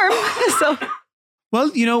nice and warm. So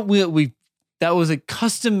Well, we that was a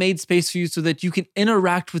custom made space for you so that you can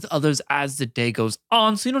interact with others as the day goes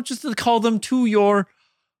on. So you don't just call them to your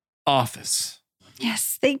office.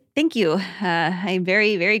 yes, thank you. I'm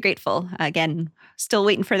very, very grateful. Again, still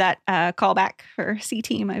waiting for that call back for C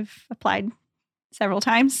team. I've applied several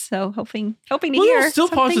times, so hoping to Well, hear. you're still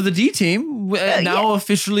part of something. the D team, now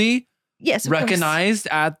officially Yes, of recognized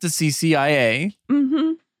at the CCIA.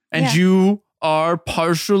 Mm-hmm. And Yeah. you are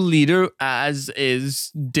partial leader, as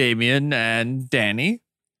is Damien and Danny.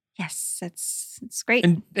 Yes, it's great.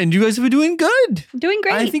 And you guys have been doing good. Doing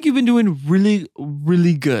great. I think you've been doing really,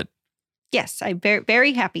 really good. yes, I'm very,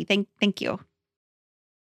 very happy. Thank you.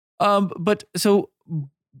 But so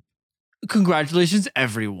congratulations,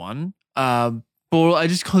 everyone. Boral, I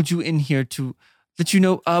just called you in here to let you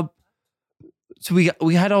know. So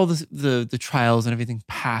we had all the trials and everything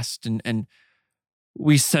passed, and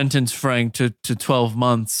we sentenced Frank to 12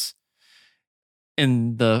 months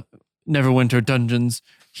in the Neverwinter dungeons.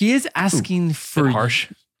 He is asking for Harsh.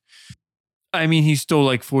 I mean, he stole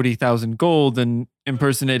like 40,000 gold and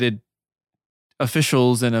impersonated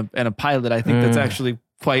officials and a pilot. I think that's actually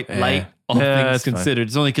quite light, all Yeah, things that's fine. considered.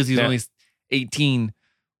 It's only because he's Yeah. only 18.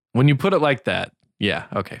 When you put it like that, yeah,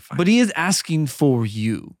 okay, fine. But he is asking for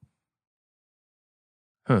you.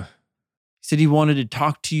 Huh. He said he wanted to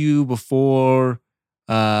talk to you before.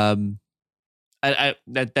 That's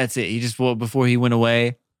it. He just before he went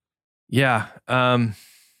away. Yeah.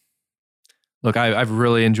 Look, I've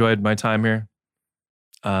really enjoyed my time here.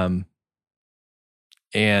 And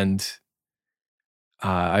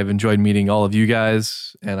I've enjoyed meeting all of you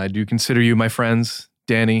guys, and I do consider you my friends,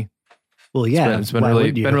 Danny. Well, yeah, It's been why really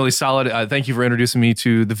wouldn't you? been really solid. Thank you for introducing me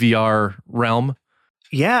to the VR realm.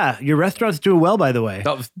 Yeah, your restaurant's doing well, by the way.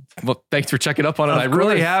 Well, thanks for checking up on it. Of I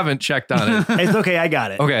really course. haven't checked on it. It's okay, I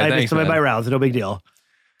got it. Okay, I thanks, mixed them man. by rounds, no big deal.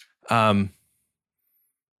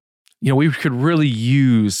 We could really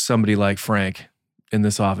use somebody like Frank in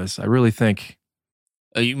this office. I really think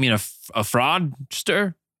You mean a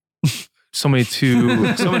fraudster? somebody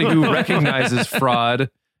who recognizes fraud,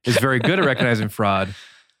 is very good at recognizing fraud.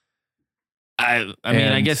 I mean, I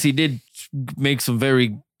And- guess he did make some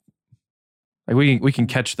very Like we can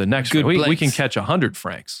catch the next Good Frank. We place. can catch 100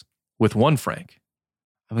 Franks with one Frank.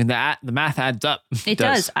 I mean, the math adds up. It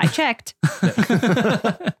does. does. I checked.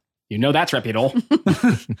 You know that's reputable.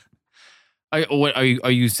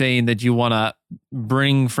 Are you saying that you want to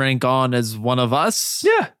bring Frank on as one of us?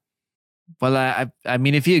 Yeah, Well, I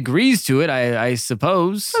mean, if he agrees to it, I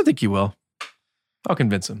suppose. I think he will. I'll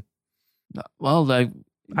convince him. Well,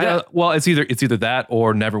 Well, it's either that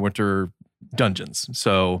or Neverwinter Dungeons.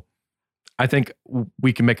 So I think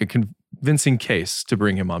we can make a convincing case to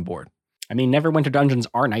bring him on board. I mean, Neverwinter dungeons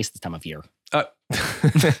are nice this time of year.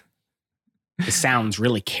 The sounds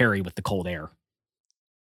really carry with the cold air.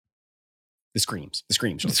 The screams.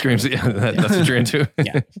 Really Screams. carry. Yeah, that's what you're into.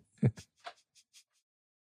 Yeah.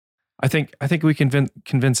 I think we can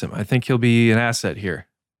convince him. I think he'll be an asset here,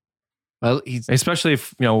 well, he's. especially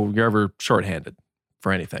if you're ever shorthanded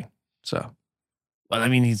for anything. So Well, I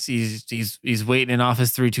mean, he's waiting in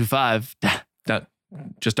office 325. that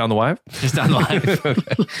just down the wire. Just down the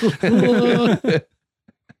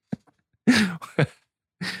Okay.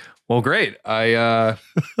 Well, great. I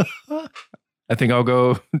think I'll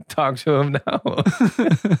go talk to him now.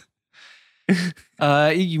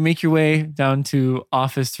 You make your way down to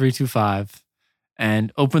office 325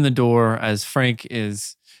 and open the door as Frank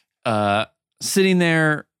is sitting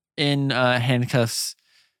there in handcuffs.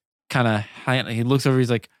 He looks over. He's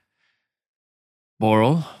like,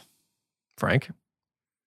 Boral. Frank,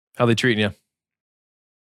 how they treating you?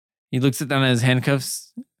 He looks down at his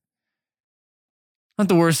handcuffs. Not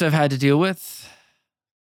the worst I've had to deal with,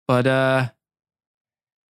 but I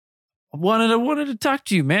wanted to talk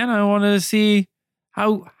to you, man. I wanted to see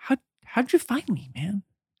how'd you find me, man?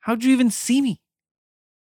 How'd you even see me?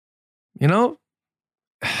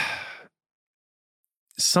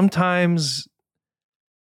 Sometimes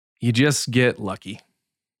you just get lucky.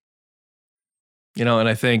 And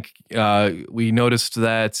I think we noticed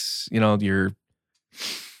that,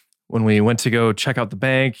 when we went to go check out the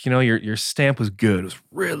bank, your stamp was good. It was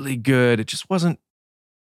really good. It just wasn't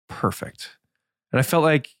perfect. And I felt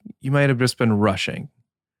like you might have just been rushing.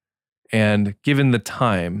 And given the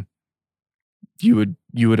time, you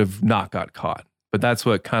would have not got caught. But that's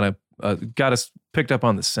what kind of got us picked up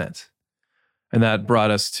on the scent. And that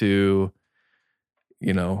brought us to,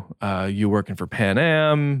 you working for Pan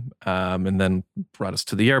Am, and then brought us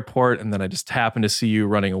to the airport. And then I just happened to see you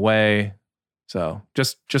running away. So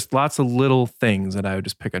just lots of little things that I would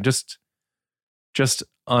just pick on. Just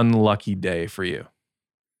unlucky day for you.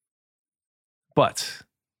 But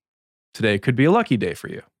today could be a lucky day for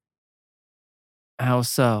you. How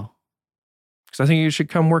so? Because I think you should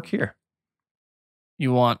come work here.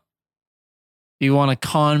 You want a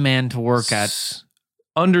con man to work at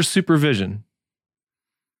under supervision.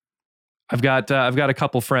 I've got a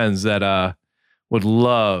couple friends that would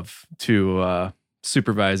love to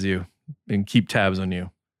supervise you and keep tabs on you.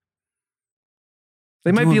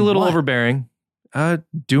 They might be a little overbearing.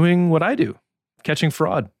 Doing what I do, catching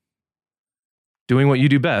fraud, doing what you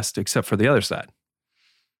do best, except for the other side.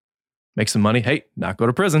 Make some money. Hey, not go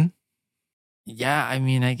to prison. Yeah, I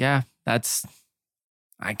mean, that's.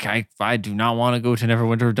 I do not want to go to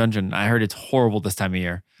Neverwinter Dungeon. I heard it's horrible this time of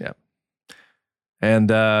year. Yeah, and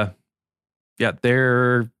they're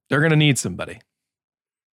gonna need somebody.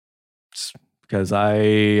 Just because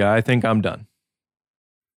I think I'm done.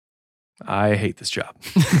 I hate this job.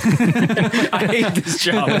 I hate this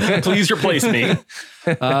job. Please replace me.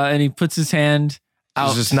 And he puts his hand out.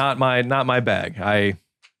 It's just not my bag.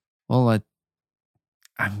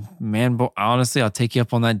 Honestly, I'll take you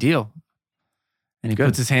up on that deal. And he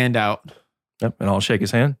puts his hand out. Yep, and I'll shake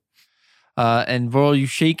his hand. And Voral, you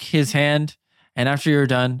shake his hand, and after you're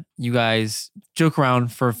done, you guys joke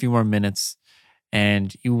around for a few more minutes,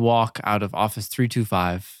 and you walk out of Office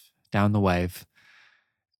 325 down the wave.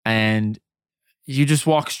 And you just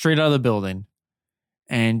walk straight out of the building,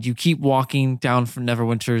 and you keep walking down from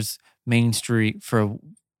Neverwinter's main street for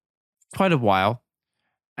quite a while.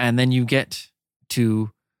 And then you get to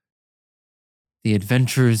the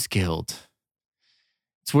Adventurers Guild.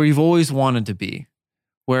 It's where you've always wanted to be,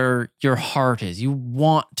 where your heart is. You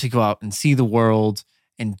want to go out and see the world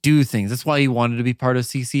and do things. That's why you wanted to be part of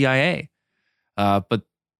CCIA. But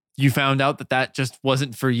you found out that just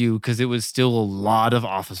wasn't for you because it was still a lot of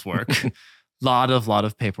office work, lot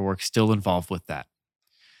of paperwork still involved with that.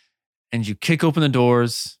 And you kick open the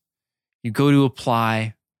doors, you go to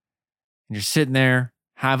apply, and you're sitting there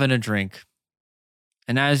having a drink.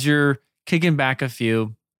 And as you're kicking back a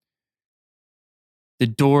few, the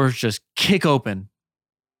doors just kick open.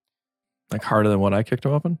 Like harder than what I kicked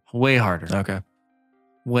them open? Way harder. Okay.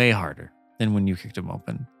 Way harder than when you kicked them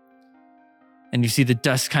open. And you see the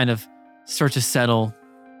dust kind of start to settle.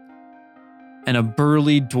 And a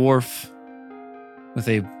burly dwarf with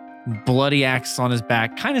a bloody axe on his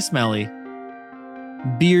back, kind of smelly,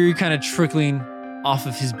 beard kind of trickling off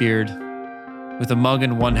of his beard, with a mug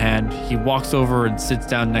in one hand. He walks over and sits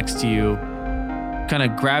down next to you, kind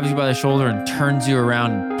of grabs you by the shoulder and turns you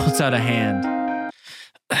around and puts out a hand.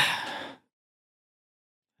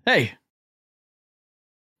 Hey,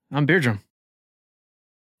 I'm Beardrum.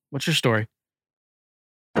 What's your story?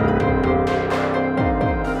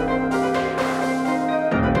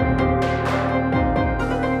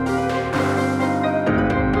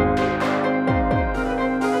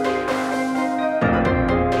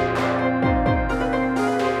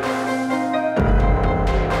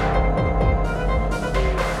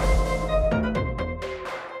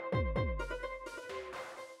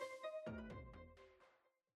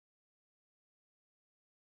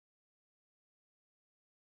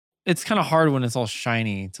 It's kind of hard when it's all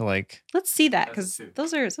shiny to like. Let's see that because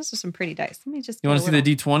those are some pretty dice. Let me just. You want to see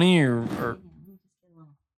the D20 or?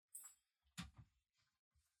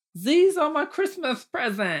 These are my Christmas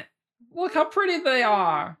present. Look how pretty they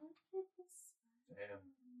are.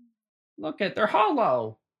 Look they're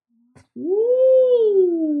hollow.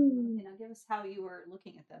 Woo! Now give us how you were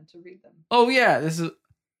looking at them to read them. Oh yeah, this is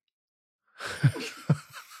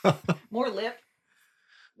More lip.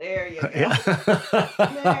 There you go. Yeah.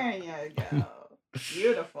 There you go.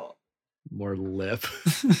 Beautiful. More lip.